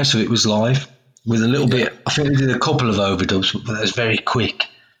 but most of it was live with a little bit. I think we did a couple of overdubs, but that was very quick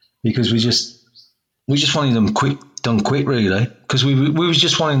because we just wanted them done quick really, because we was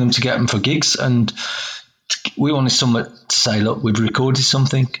just wanting them to get them for gigs, and we wanted someone to say, look, we've recorded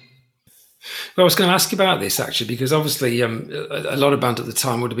something. Well, I was going to ask about this actually, because obviously a lot of bands at the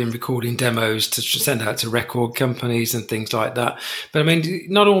time would have been recording demos to send out to record companies and things like that. But I mean,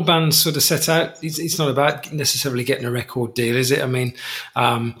 not all bands sort of set out. It's not about necessarily getting a record deal, is it? I mean,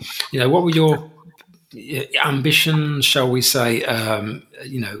 what were your ambitions, shall we say,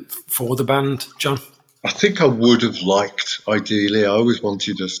 for the band, John? I think I would have liked, ideally, I always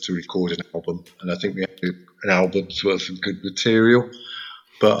wanted us to record an album, and I think we had an album's worth of good material,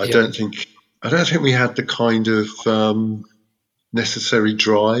 but I don't think we had the kind of necessary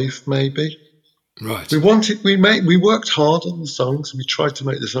drive, maybe. Right. We worked hard on the songs, and we tried to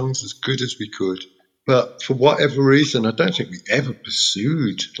make the songs as good as we could, but for whatever reason, I don't think we ever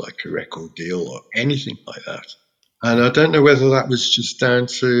pursued like a record deal or anything like that. And I don't know whether that was just down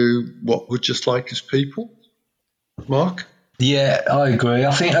to what we're just like as people. Mark? Yeah, I agree.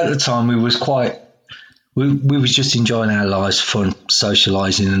 I think at the time we was was just enjoying our lives, fun,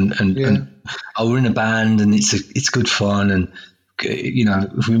 socialising, and we're in a band and it's good fun, and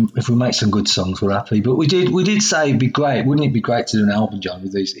if we make some good songs, we're happy. But we did say it'd be great, wouldn't it be great to do an album, John,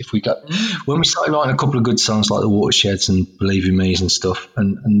 with these? If we got when we started writing a couple of good songs like The Watersheds and Believe in Me's and stuff,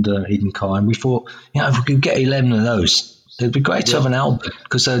 and Hidden Kind, we thought, if we could get 11 of those, it'd be great to have an album,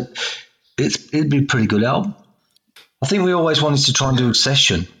 because it'd be a pretty good album. I think we always wanted to try and do a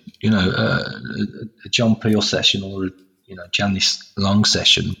session, a John Peel session or a Janice Long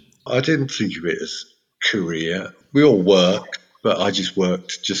session. I didn't think of it as career. We all worked, but I just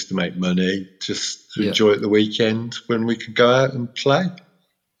worked just to make money, just to enjoy it the weekend when we could go out and play.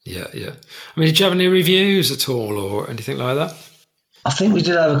 Yeah. I mean, did you have any reviews at all or anything like that? I think we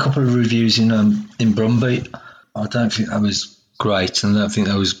did have a couple of reviews in Brumbeat. I don't think that was great, and I don't think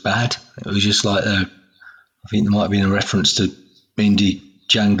that was bad. It was just like I think there might have been a reference to indie,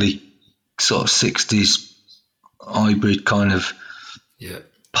 jangly, sort of 60s hybrid kind of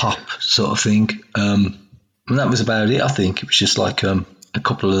pop sort of thing. And that was about it, I think. It was just like a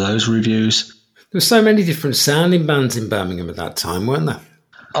couple of those reviews. There were so many different sounding bands in Birmingham at that time, weren't there?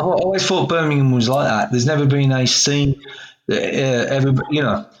 I've always thought Birmingham was like that. There's never been a scene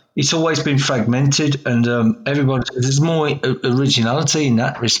that it's always been fragmented, and there's more originality in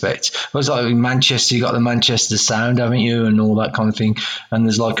that respect. It was like in Manchester, you got the Manchester sound, haven't you, and all that kind of thing. And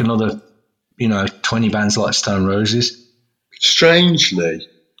there's like another, 20 bands like Stone Roses. Strangely,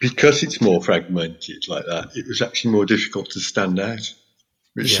 because it's more fragmented like that, it was actually more difficult to stand out,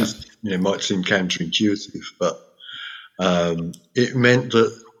 which is, might seem counterintuitive, but it meant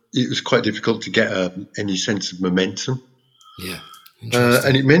that it was quite difficult to get any sense of momentum. Yeah.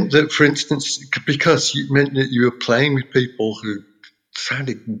 And it meant that, for instance, because it meant that you were playing with people who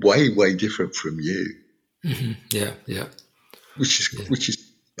sounded way, way different from you. Mm-hmm. Yeah. Which is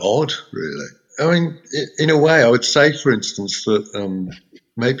odd, really. I mean, in a way, I would say, for instance, that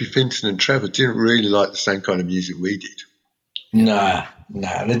maybe Finton and Trevor didn't really like the same kind of music we did. No,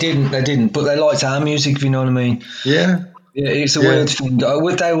 they didn't. But they liked our music, if you know what I mean. Yeah. Yeah, it's a weird thing.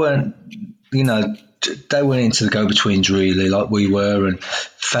 They weren't, they weren't into the go-betweens really, like we were, and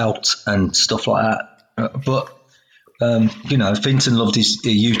Felt and stuff like that. But Finton loved his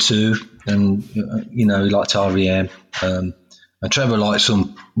U2, and he liked REM, and Trevor liked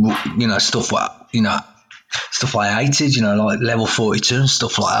some stuff I hated, like Level 42 and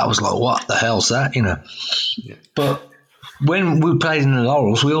stuff like that. I was like, what the hell's that, Yeah. But when we played in the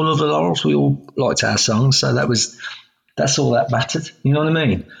Laurels, we all loved the Laurels. We all liked our songs, so that's all that mattered. You know what I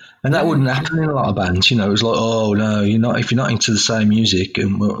mean? And that wouldn't happen in a lot of bands. It was like, oh no, if you're not into the same music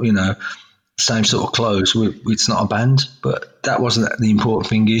and same sort of clothes, it's not a band. But that wasn't the important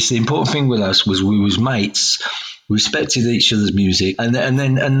thing. The important thing with us was we was mates. We respected each other's music, and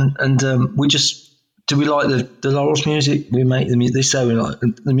we just, do we like the Laurels music? We make the music. They say we like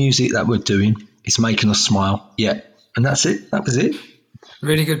the music that we're doing. It's making us smile. Yeah, and that's it. That was it.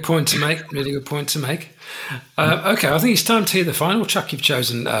 Really good point to make. Okay, I think it's time to hear the final track you've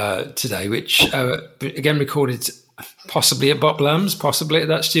chosen today, which again recorded possibly at Bob Lamb's, possibly at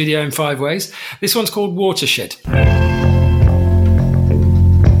that studio in Five Ways. This one's called Watershed.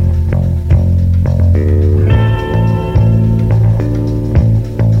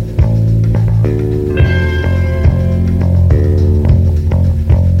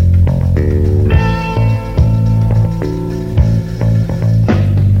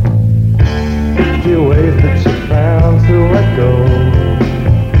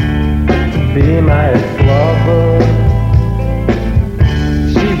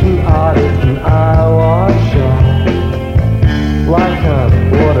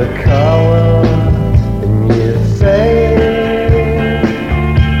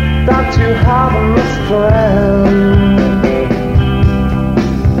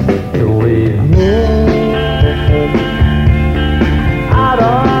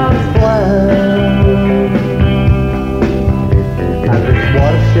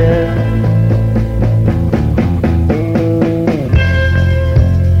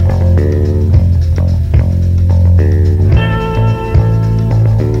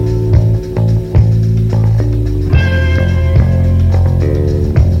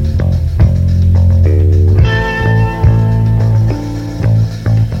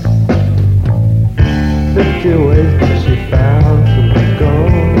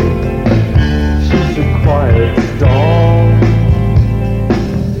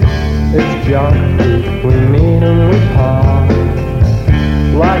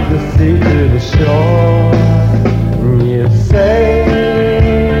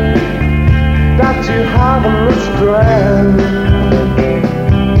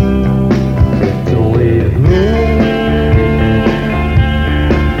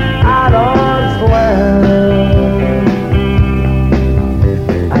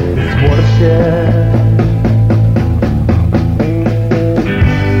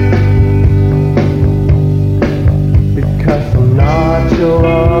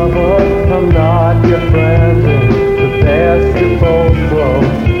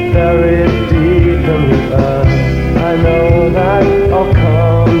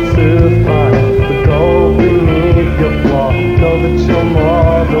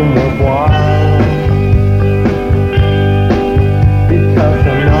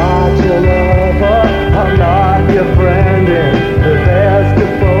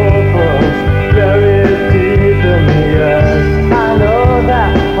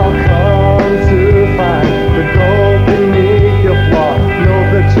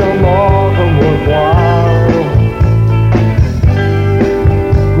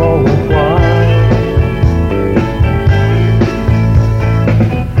 More worthwhile.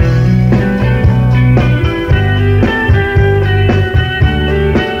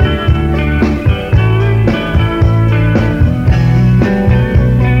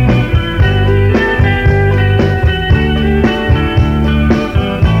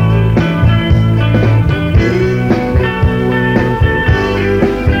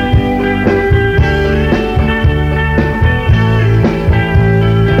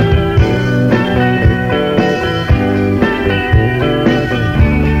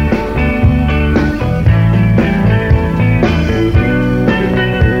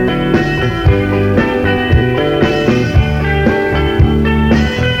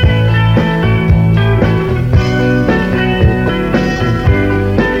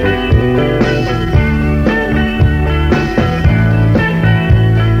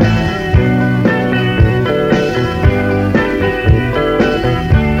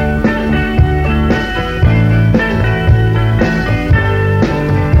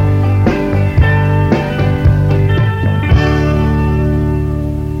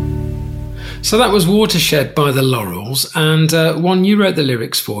 So that was Watershed by the Laurels, and one you wrote the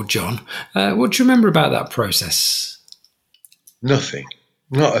lyrics for, John. What do you remember about that process? Nothing.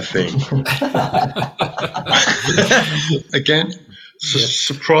 Not a thing. Again,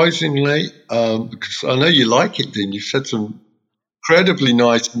 surprisingly, because I know you like it, Dean, you've said some incredibly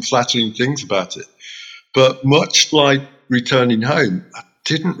nice and flattering things about it. But much like Returning Home, I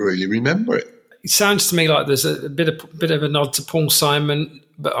didn't really remember it. It sounds to me like there's a bit of a nod to Paul Simon,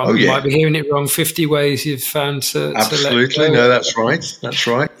 but I might be hearing it wrong. 50 Ways you've found to Absolutely, no, that's right. That's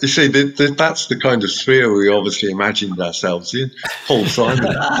right. You see, that's the kind of sphere we obviously imagined ourselves in. Paul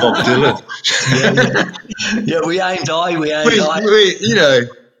Simon, Bob Dylan. Yeah, we ain't die. We, you know,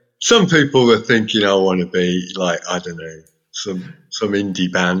 some people were thinking, I want to be like, I don't know, some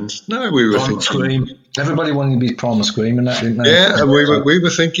indie band. No, we were Primal thinking. Scream. Everybody wanted to be Primal Scream and that, didn't they? Yeah, and we were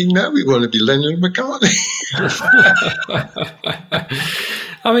thinking, no, we want to be Lennon and McCartney.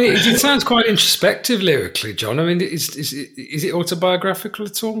 I mean, it sounds quite introspective lyrically, John. I mean, is it autobiographical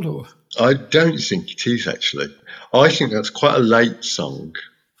at all? Or? I don't think it is, actually. I think that's quite a late song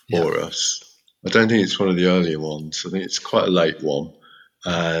for us. I don't think it's one of the earlier ones. I think it's quite a late one.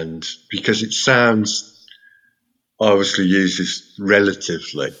 And because it sounds, I obviously uses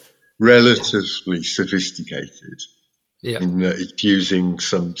relatively sophisticated. Yeah. In that it's using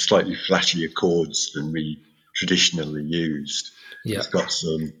some slightly flashier chords than we traditionally used. Yeah. It's got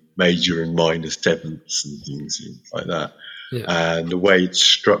some major and minor sevenths and things like that. Yeah. And the way it's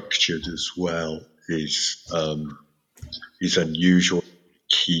structured as well is unusual.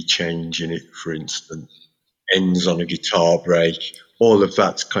 Key change in it, for instance, ends on a guitar break. All of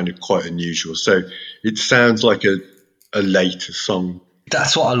that's kind of quite unusual. So it sounds like a later song.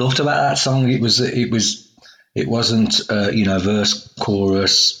 That's what I loved about that song. It wasn't verse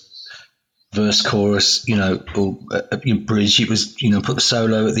chorus, or bridge. It was put the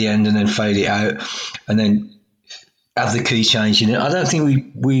solo at the end and then fade it out, and then have the key change in it. I don't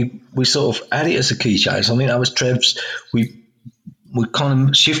think we sort of had it as a key change. I mean, that was Trev's. We kind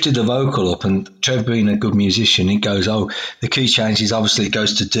of shifted the vocal up, and Trev, being a good musician, he goes, "Oh, the key change is obviously it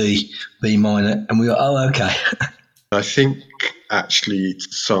goes to D, B minor," and we go, "Oh, okay." I think actually it's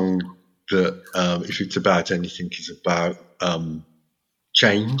a song that, if it's about anything, is about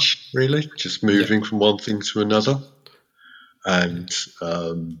change, really, just moving from one thing to another, and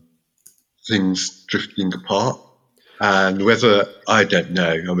things drifting apart. And whether, I don't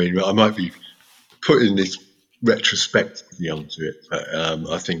know, I mean, I might be putting this retrospectively onto it, but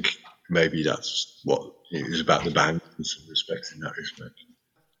I think maybe that's what it was about the band in some respects, in that respect.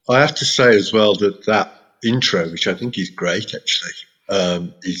 I have to say as well that intro, which I think is great actually,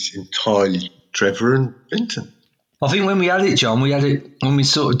 is entirely Trevor and Vinton. I think when we had it, John, when we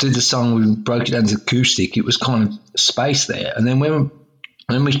sort of did the song, we broke it down to acoustic, it was kind of space there. And then when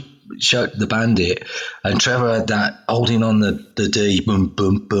we showed the band it, and Trevor had that holding on the D, boom,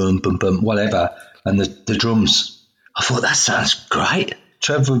 boom, boom, boom, boom, whatever, and the drums, I thought, that sounds great.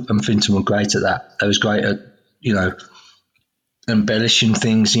 Trevor and Vinton were great at that. They was great at, embellishing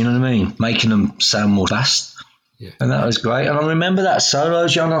things, you know what I mean? Making them sound more fast. Yeah. And that was great. And I remember that solo,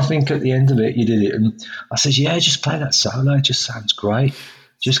 John, I think at the end of it, you did it. And I said, yeah, just play that solo. It just sounds great.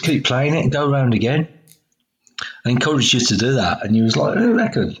 Just keep playing it and go around again. I encouraged you to do that. And you was like, I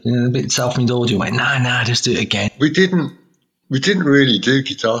reckon. A bit self-indulgent. You went, no, just do it again. We didn't really do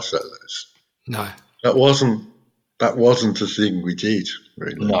guitar solos. No. That wasn't a thing we did,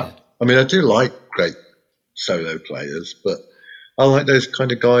 really. No. I mean, I do like great solo players, but I like those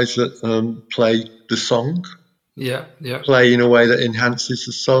kind of guys that play the song. Yeah. Play in a way that enhances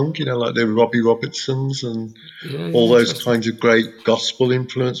the song, like the Robbie Robertsons and all those kinds of great gospel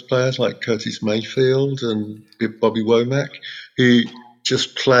influence players like Curtis Mayfield and Bobby Womack, who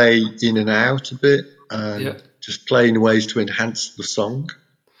just play in and out a bit and just play in ways to enhance the song.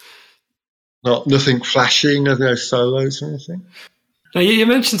 Nothing flashy, no solos or anything. Now you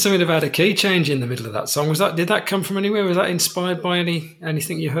mentioned something about a key change in the middle of that song. Did that come from anywhere? Was that inspired by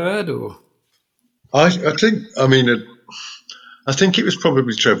anything you heard, or? I think it was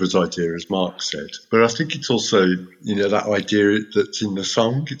probably Trevor's idea, as Mark said, but I think it's also that idea that's in the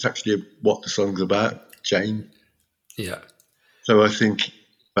song. It's actually what the song's about, change. Yeah. So I think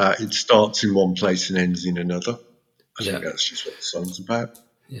it starts in one place and ends in another. I think that's just what the song's about.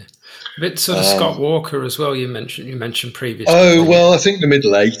 Yeah, a bit sort of Scott Walker as well. You mentioned previously. Oh well, I think the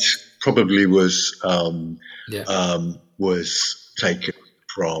middle eight probably was taken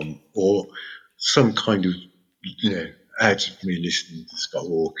from or some kind of out of me listening to Scott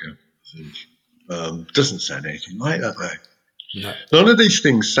Walker. I think doesn't sound anything like that though. No. None of these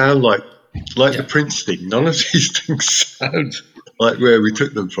things sound like the Prince thing. None of these things sound like where we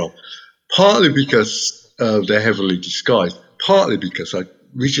took them from. partly because they're heavily disguised, partly because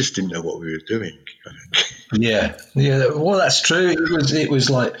we just didn't know what we were doing. Yeah. Well, that's true. It was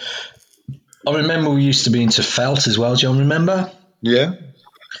like, I remember we used to be into felt as well, John, remember? Yeah.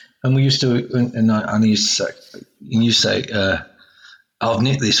 And we used to, and I used to say, I've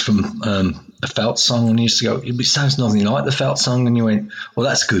nicked this from a felt song, and he used to go, it sounds nothing like the felt song, and you went, well,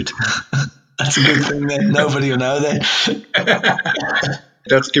 that's good. That's a good thing then. Nobody will know then.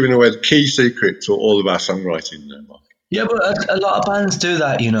 That's giving away the key secret to all of our songwriting now, Mark. Yeah, but a lot of bands do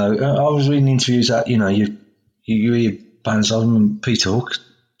that, you know. I was reading interviews that, you know, you hear bands, I remember Peter Hook,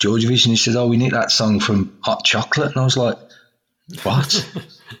 George Vision, he said, oh, we nicked that song from Hot Chocolate, and I was like, what?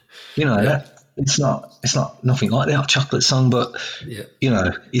 You know, it's not nothing like the Hot Chocolate song, but you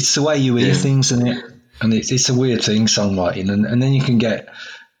know, it's the way you hear things, and it's a weird thing, songwriting, and then you can get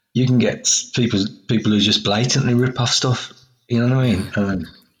people who just blatantly rip off stuff. You know what I mean?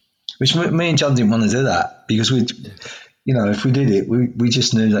 Which me and John didn't want to do that, because we, you know, if we did it, we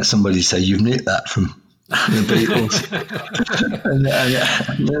just knew that somebody'd say, you've nicked that from the Beatles, and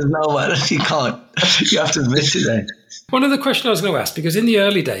there's no way, you can't. You have to admit it then. One other question I was going to ask, because in the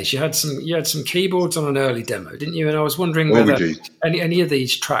early days you had some keyboards on an early demo, didn't you? And I was wondering whether any of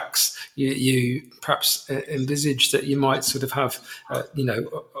these tracks you perhaps envisaged that you might sort of have, you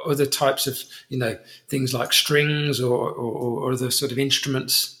know, other types of, you know, things like strings or other sort of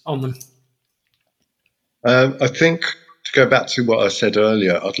instruments on them. I think, to go back to what I said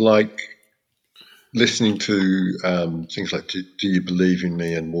earlier, I'd like listening to things like Do You Believe in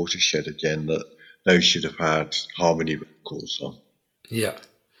Me and Watershed again, that those should have had harmony chords on. Yeah.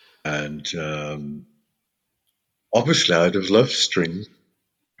 And obviously I'd have loved strings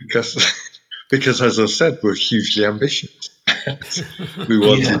because as I said, we're hugely ambitious.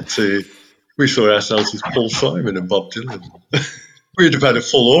 We saw ourselves as Paul Simon and Bob Dylan. We'd have had a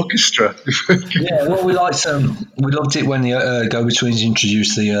full orchestra. Yeah, well, we loved it when the Go-Betweens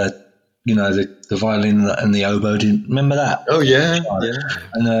introduced the you know, the violin and the oboe. Remember that? Oh yeah.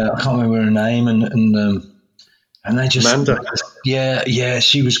 And I can't remember her name, and they just Amanda. Yeah,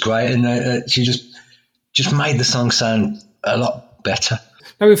 she was great, and she just made the song sound a lot better.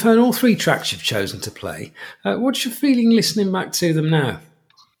 Now, we've heard all three tracks you've chosen to play. What's your feeling listening back to them now?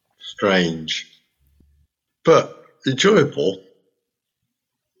 Strange, but enjoyable.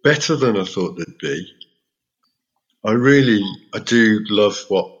 Better than I thought they'd be. I do love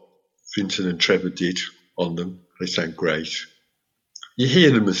what Vincent and Trevor did on them. They sound great. You hear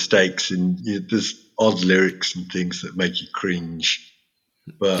the mistakes, and there's odd lyrics and things that make you cringe.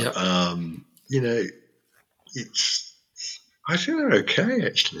 But, you know, I think they're okay,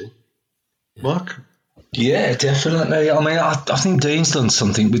 actually. Mark? Yeah, definitely. I mean, I think Dean's done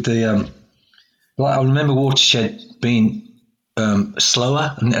something with the, like, I remember Watershed being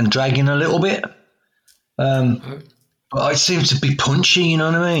slower and dragging a little bit. But it seems to be punchy, you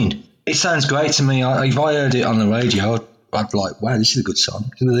know what I mean? It sounds great to me. If I heard it on the radio, I'd be like, wow, this is a good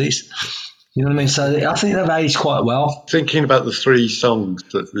song. Look at these. You know what I mean? So I think they've aged quite well. Thinking about the three songs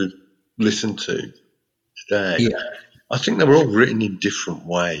that we've listened to today, I think they were all written in different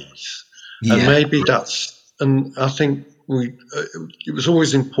ways. Yeah. And maybe and I think it was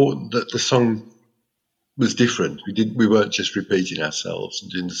always important that the song was different. We weren't just repeating ourselves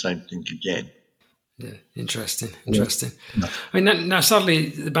and doing the same thing again. Yeah, interesting. Yeah. I mean, now sadly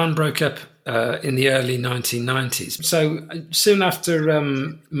the band broke up in the early 1990s. So soon after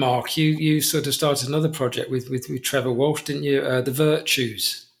Mark, you sort of started another project with Trevor Walsh, didn't you? The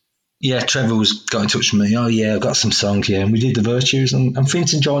Virtues. Yeah, Trevor got in touch with me. Oh yeah, I've got some songs here, and we did The Virtues, and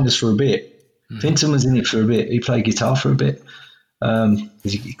Finton joined us for a bit. Finton was in it for a bit. He played guitar for a bit.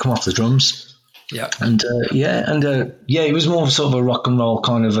 He come off the drums. Yeah, and it was more of sort of a rock and roll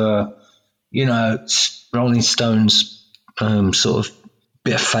kind of you know, Rolling Stones, sort of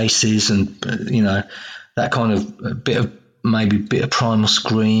bit of Faces, and you know, that kind of bit of Primal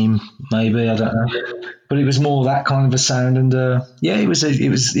Scream, maybe, I don't know, but it was more that kind of a sound, and it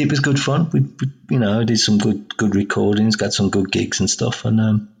was good fun. We you know, did some good recordings, got some good gigs and stuff,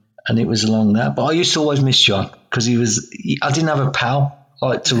 and it was along that. But I used to always miss John because I didn't have a pal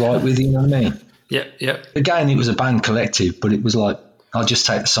like to write with, you know what I mean? Yeah. Again, it was a band collective, but it was like, I'll just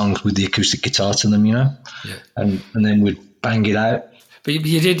take the songs with the acoustic guitar to them, you know, and then we'd bang it out. But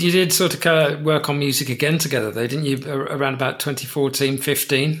you did sort of work on music again together, though, didn't you? Around about 2014,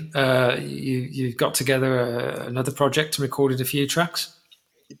 15, you got together another project and recorded a few tracks.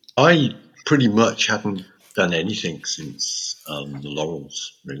 I pretty much hadn't done anything since the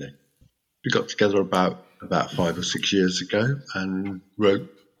Laurels, really. We got together about 5 or 6 years ago and wrote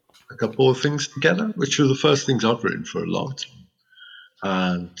a couple of things together, which were the first things I'd written for a long time.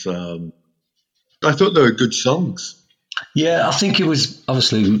 And I thought they were good songs. Yeah, I think it was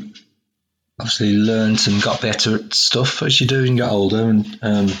obviously learned and got better at stuff as you do and get older,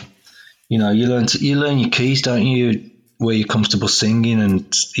 and you know, you learn your keys, don't you? Where you're comfortable singing,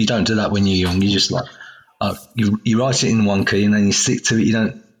 and you don't do that when you're young. You just like you write it in one key and then you stick to it. You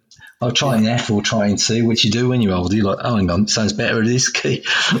don't. I'll try in F or try in C, which you do when you're older. You're like, oh, hang on, it sounds better at this key.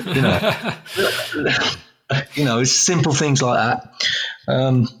 You know, you know, it's simple things like that.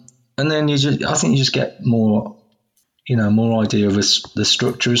 And then I think you just get more idea of the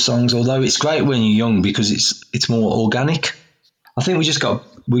structure of songs. Although it's great when you're young because it's more organic. I think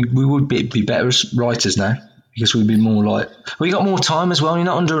we would be better as writers now because we'd be more like, we got more time as well. You're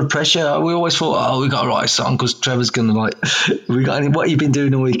not under pressure. We always thought, we got to write a song because Trevor's going to what have you been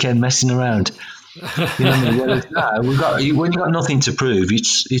doing all weekend messing around? You know what I mean? When you got nothing to prove,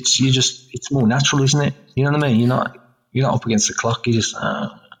 it's more natural, isn't it? You know what I mean? You're not up against the clock. You just,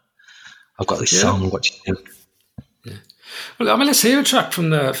 I've got this song. What do you think? Yeah. Well, I mean, let's hear a track from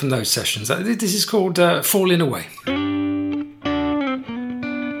those sessions. This is called "Falling Away."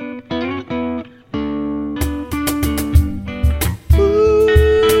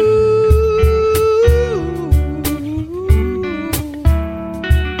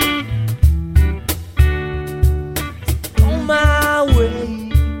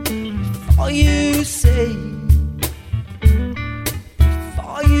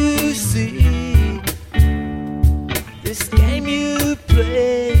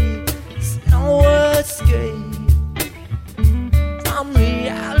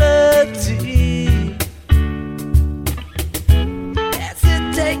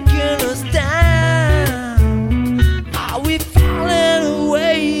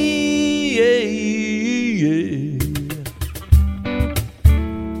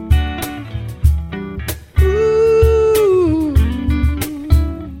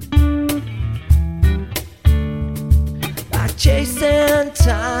 Chasing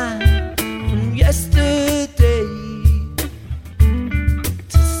time from yesterday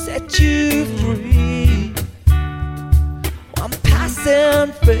to set you free. One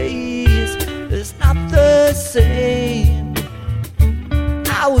passing phase is not the same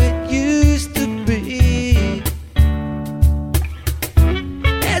how it used to be.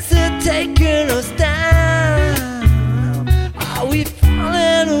 Is it taking us down? Are we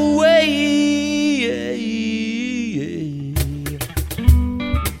falling away?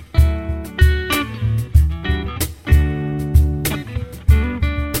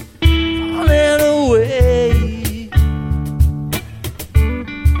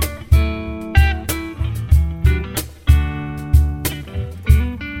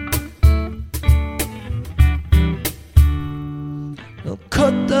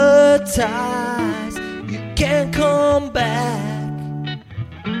 Cut the ties, you can't come back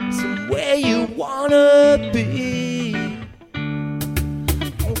somewhere you wanna be.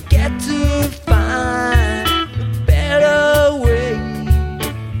 Don't get to find a better way.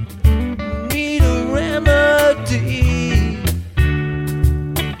 You need a remedy.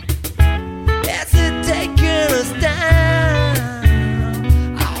 Is it taking us down?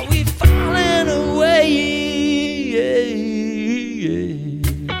 Are we falling away?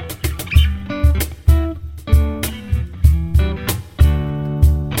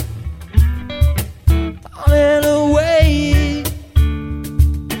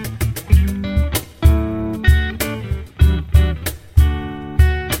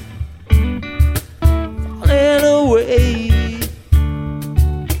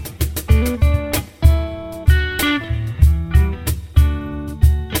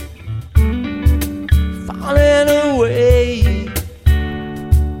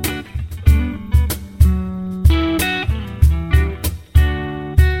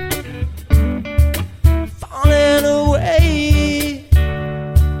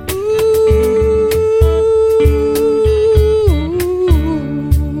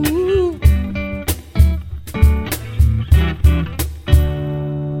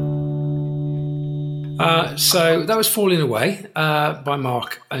 So that was "Falling Away" by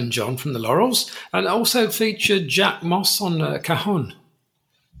Mark and John from the Laurels, and also featured Jack Moss on cajon.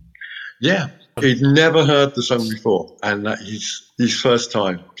 Yeah, he'd never heard the song before, and that his first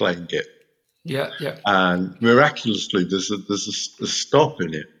time playing it. Yeah. And miraculously, there's a stop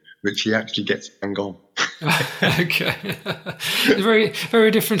in it, which he actually gets bang on. Okay. Very,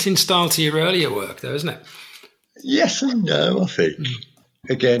 very different in style to your earlier work, though, isn't it? Yes and no, I think.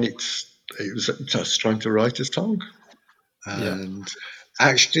 Again, it was just trying to write a song, and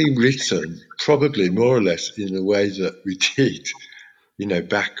actually written probably more or less in the way that we did,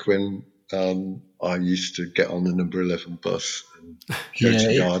 back when I used to get on the number 11 bus and go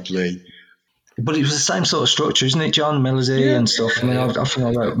to Yardley. but it was the same sort of structure, isn't it, John? Melody and stuff. I mean, I think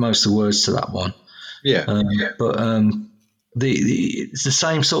I wrote most of the words to that one. Yeah. But it's the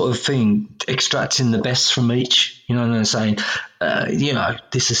same sort of thing, extracting the best from each, you know what I'm saying?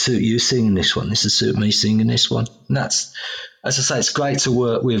 This will suit you singing this one, this will suit me singing this one. And that's, as I say, it's great to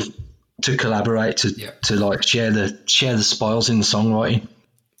work with, to collaborate, to like share the spoils in the songwriting.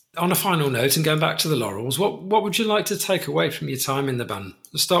 On a final note, and going back to the Laurels, what would you like to take away from your time in the band?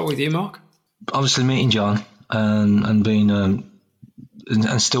 Let's start with you, Mark. Obviously meeting John and being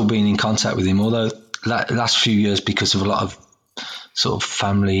and still being in contact with him, although last few years, because of a lot of sort of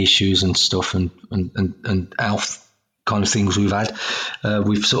family issues and stuff and health kind of things we've had,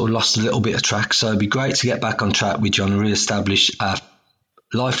 we've sort of lost a little bit of track. So it'd be great to get back on track with John and re-establish our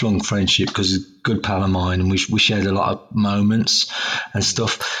lifelong friendship, because he's a good pal of mine and we shared a lot of moments and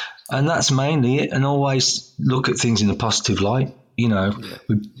stuff. And that's mainly it. And always look at things in a positive light. We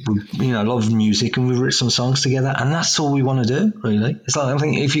love music and we've written some songs together, and that's all we want to do, really. It's like, I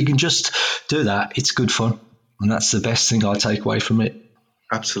think if you can just do that, it's good fun, and that's the best thing I take away from it.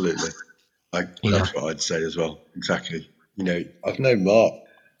 Absolutely. That's what I'd say as well. Exactly. I've known Mark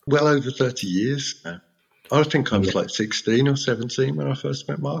well over 30 years now. I think I was like 16 or 17 when I first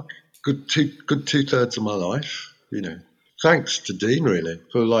met Mark. Good 2/3 of my life, Thanks to Dean, really,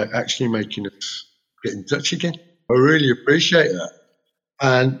 for like actually making us get in touch again. I really appreciate that.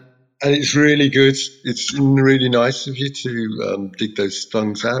 And it's really good. It's really nice of you to dig those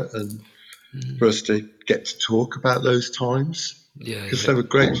songs out and for us to get to talk about those times. Yeah. Because they were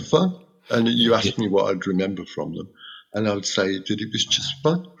great fun. And you asked me what I'd remember from them. And I would say that it was just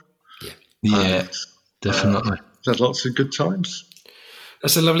fun. Yeah, definitely. Had lots of good times.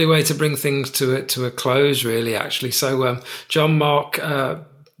 That's a lovely way to bring things to a close, really, actually. So, John, Mark,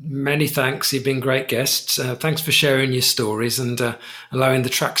 many thanks. You've been great guests. Thanks for sharing your stories and allowing the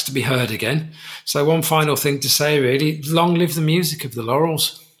tracks to be heard again. So one final thing to say, really, long live the music of the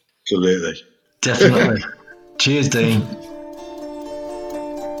Laurels. Absolutely. Definitely. Cheers, Dean.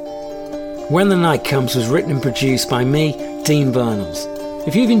 When the Night Comes was written and produced by me, Dean Bernals.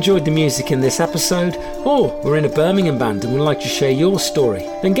 If you've enjoyed the music in this episode, or we're in a Birmingham band and would like to share your story,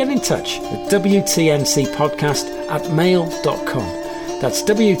 then get in touch at wtncpodcast@mail.com. That's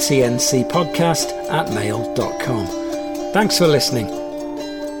wtncpodcast@mail.com. Thanks for listening.